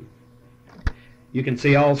into." You can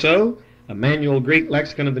see also a Manual Greek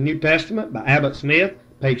Lexicon of the New Testament by Abbott Smith,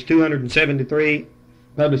 page 273,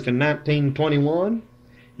 published in 1921.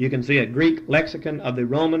 You can see a Greek Lexicon of the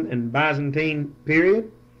Roman and Byzantine period,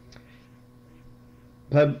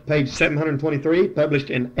 page 723, published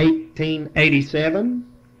in 1887,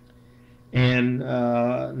 and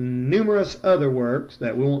numerous other works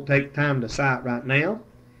that we won't take time to cite right now.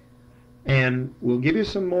 And we'll give you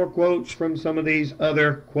some more quotes from some of these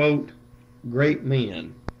other, quote, great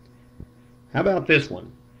men. How about this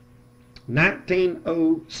one?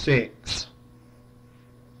 1906.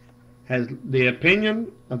 Has the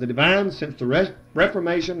opinion of the divines since the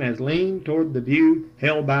Reformation has leaned toward the view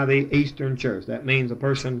held by the Eastern Church. That means a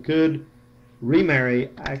person could remarry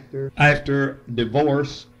after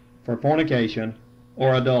divorce for fornication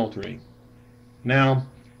or adultery. Now,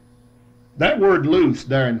 that word loose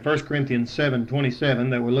there in 1 Corinthians 7:27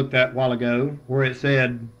 that we looked at a while ago, where it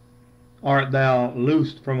said, "Art thou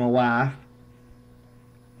loosed from a wife?"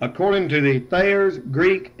 According to the Thayer's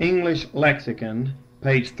Greek English Lexicon,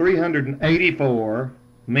 page 384,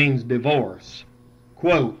 means divorce.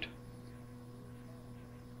 Quote,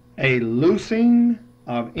 "A loosing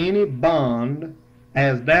of any bond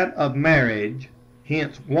as that of marriage,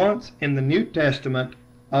 hence once in the New Testament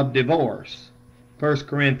of divorce." 1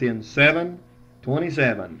 Corinthians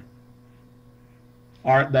 7:27.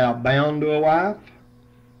 "Art thou bound to a wife?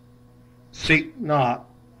 Seek not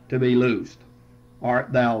to be loosed."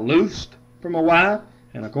 Art thou loosed from a wife?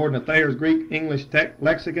 And according to Thayer's Greek English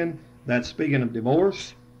Lexicon, that's speaking of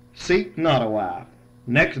divorce. Seek not a wife.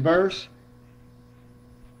 Next verse,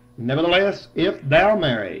 "Nevertheless, if thou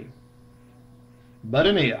marry, but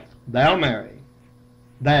an if thou marry,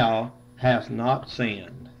 thou hast not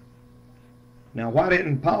sinned." Now why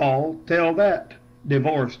didn't Paul tell that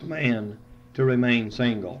divorced man to remain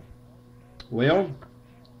single? Well,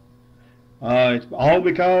 it's all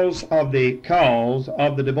because of the cause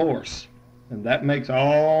of the divorce. And that makes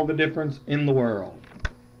all the difference in the world.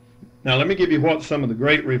 Now let me give you what some of the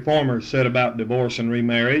great reformers said about divorce and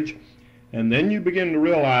remarriage. And then you begin to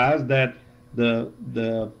realize that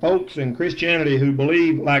the folks in Christianity who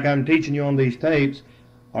believe like I'm teaching you on these tapes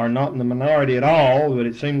are not in the minority at all, but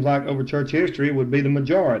it seems like over church history would be the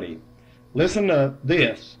majority. Listen to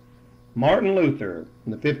this. Martin Luther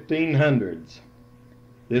in the 1500s.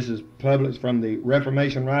 This is published from the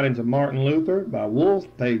Reformation Writings of Martin Luther by Wolfe,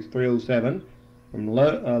 page 307, from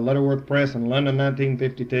Lutterworth Press in London,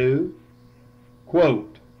 1952.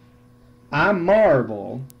 Quote, I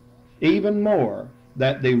marvel even more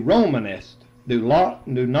that the Romanists do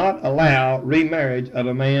not allow remarriage of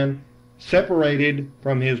a man separated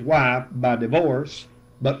from his wife by divorce,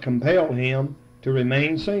 but compel him to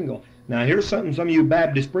remain single. Now here's something some of you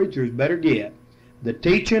Baptist preachers better get. The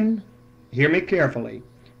teaching, hear me carefully,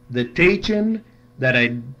 the teaching that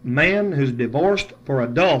a man who's divorced for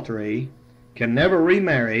adultery can never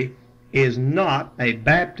remarry is not a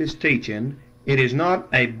Baptist teaching. It is not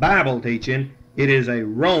a Bible teaching. It is a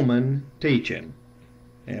Roman teaching.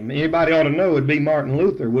 And anybody ought to know it'd be Martin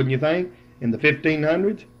Luther, wouldn't you think, in the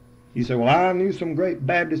 1500s? You say, well, I knew some great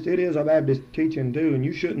Baptists. It is a Baptist teaching too, and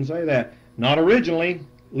you shouldn't say that. Not originally.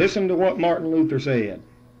 Listen to what Martin Luther said.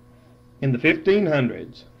 In the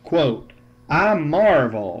 1500s, quote, I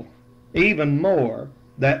marvel even more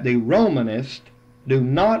that the Romanists do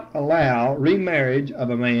not allow remarriage of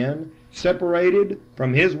a man separated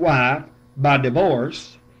from his wife by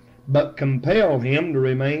divorce, but compel him to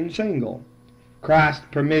remain single. Christ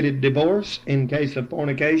permitted divorce in case of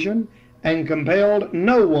fornication and compelled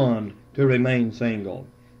no one to remain single.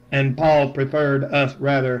 And Paul preferred us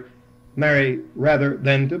marry rather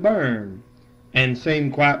than to burn, and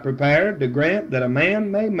seemed quite prepared to grant that a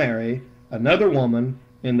man may marry another woman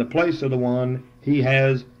in the place of the one he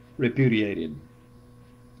has repudiated.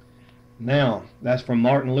 Now, that's from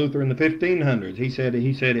Martin Luther in the 1500s. He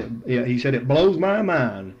said it blows my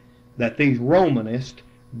mind that these Romanists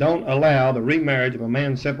don't allow the remarriage of a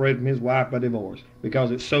man separated from his wife by divorce,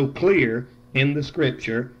 because it's so clear in the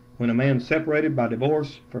Scripture when a man's separated by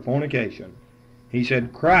divorce for fornication. He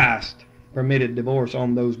said Christ permitted divorce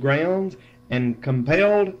on those grounds and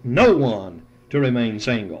compelled no one to remain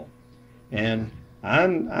single. And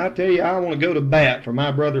I tell you, I want to go to bat for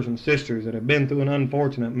my brothers and sisters that have been through an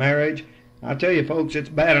unfortunate marriage. I tell you, folks, it's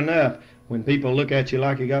bad enough when people look at you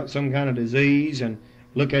like you got some kind of disease and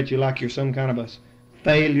look at you like you're some kind of a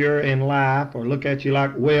failure in life, or look at you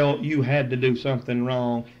like, well, you had to do something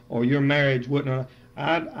wrong, or your marriage wouldn't.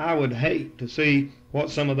 I would hate to see what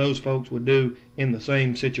some of those folks would do in the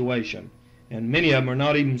same situation. And many of them are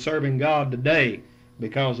not even serving God today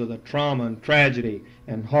because of the trauma and tragedy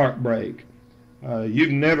and heartbreak.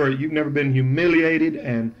 You've never been humiliated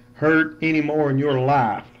and hurt any more in your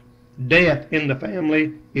life. Death in the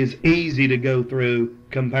family is easy to go through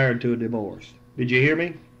compared to a divorce. Did you hear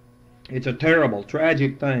me? It's a terrible,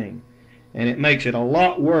 tragic thing. And it makes it a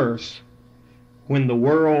lot worse when the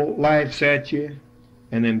world laughs at you,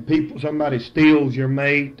 and then somebody steals your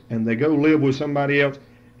mate and they go live with somebody else,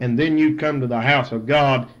 and then you come to the house of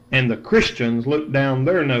God and the Christians look down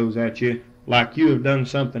their nose at you like you have done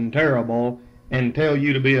something terrible and tell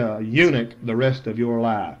you to be a eunuch the rest of your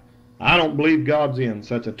life. I don't believe God's in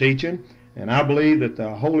such a teaching, and I believe that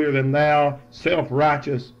the holier-than-thou,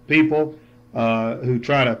 self-righteous people who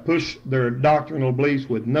try to push their doctrinal beliefs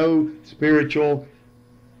with no spiritual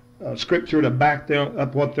scripture to back them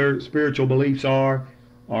up what their spiritual beliefs are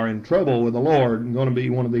in trouble with the Lord, and going to be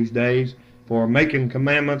one of these days, for making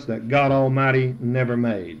commandments that God Almighty never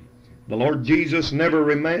made. The Lord Jesus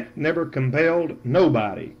never compelled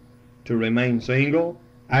nobody to remain single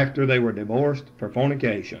after they were divorced for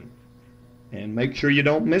fornication. And make sure you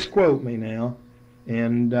don't misquote me now,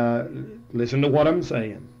 and listen to what I'm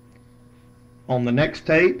saying. On the next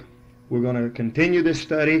tape, we're going to continue this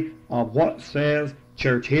study of what says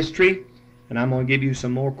church history, and I'm going to give you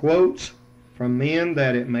some more quotes from men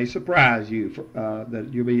that it may surprise you, that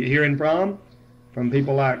you'll be hearing from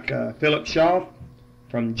people like Philip Schaff,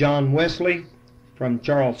 from John Wesley, from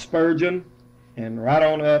Charles Spurgeon, and right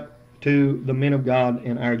on up to the men of God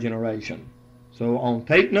in our generation. So on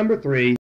tape number 3,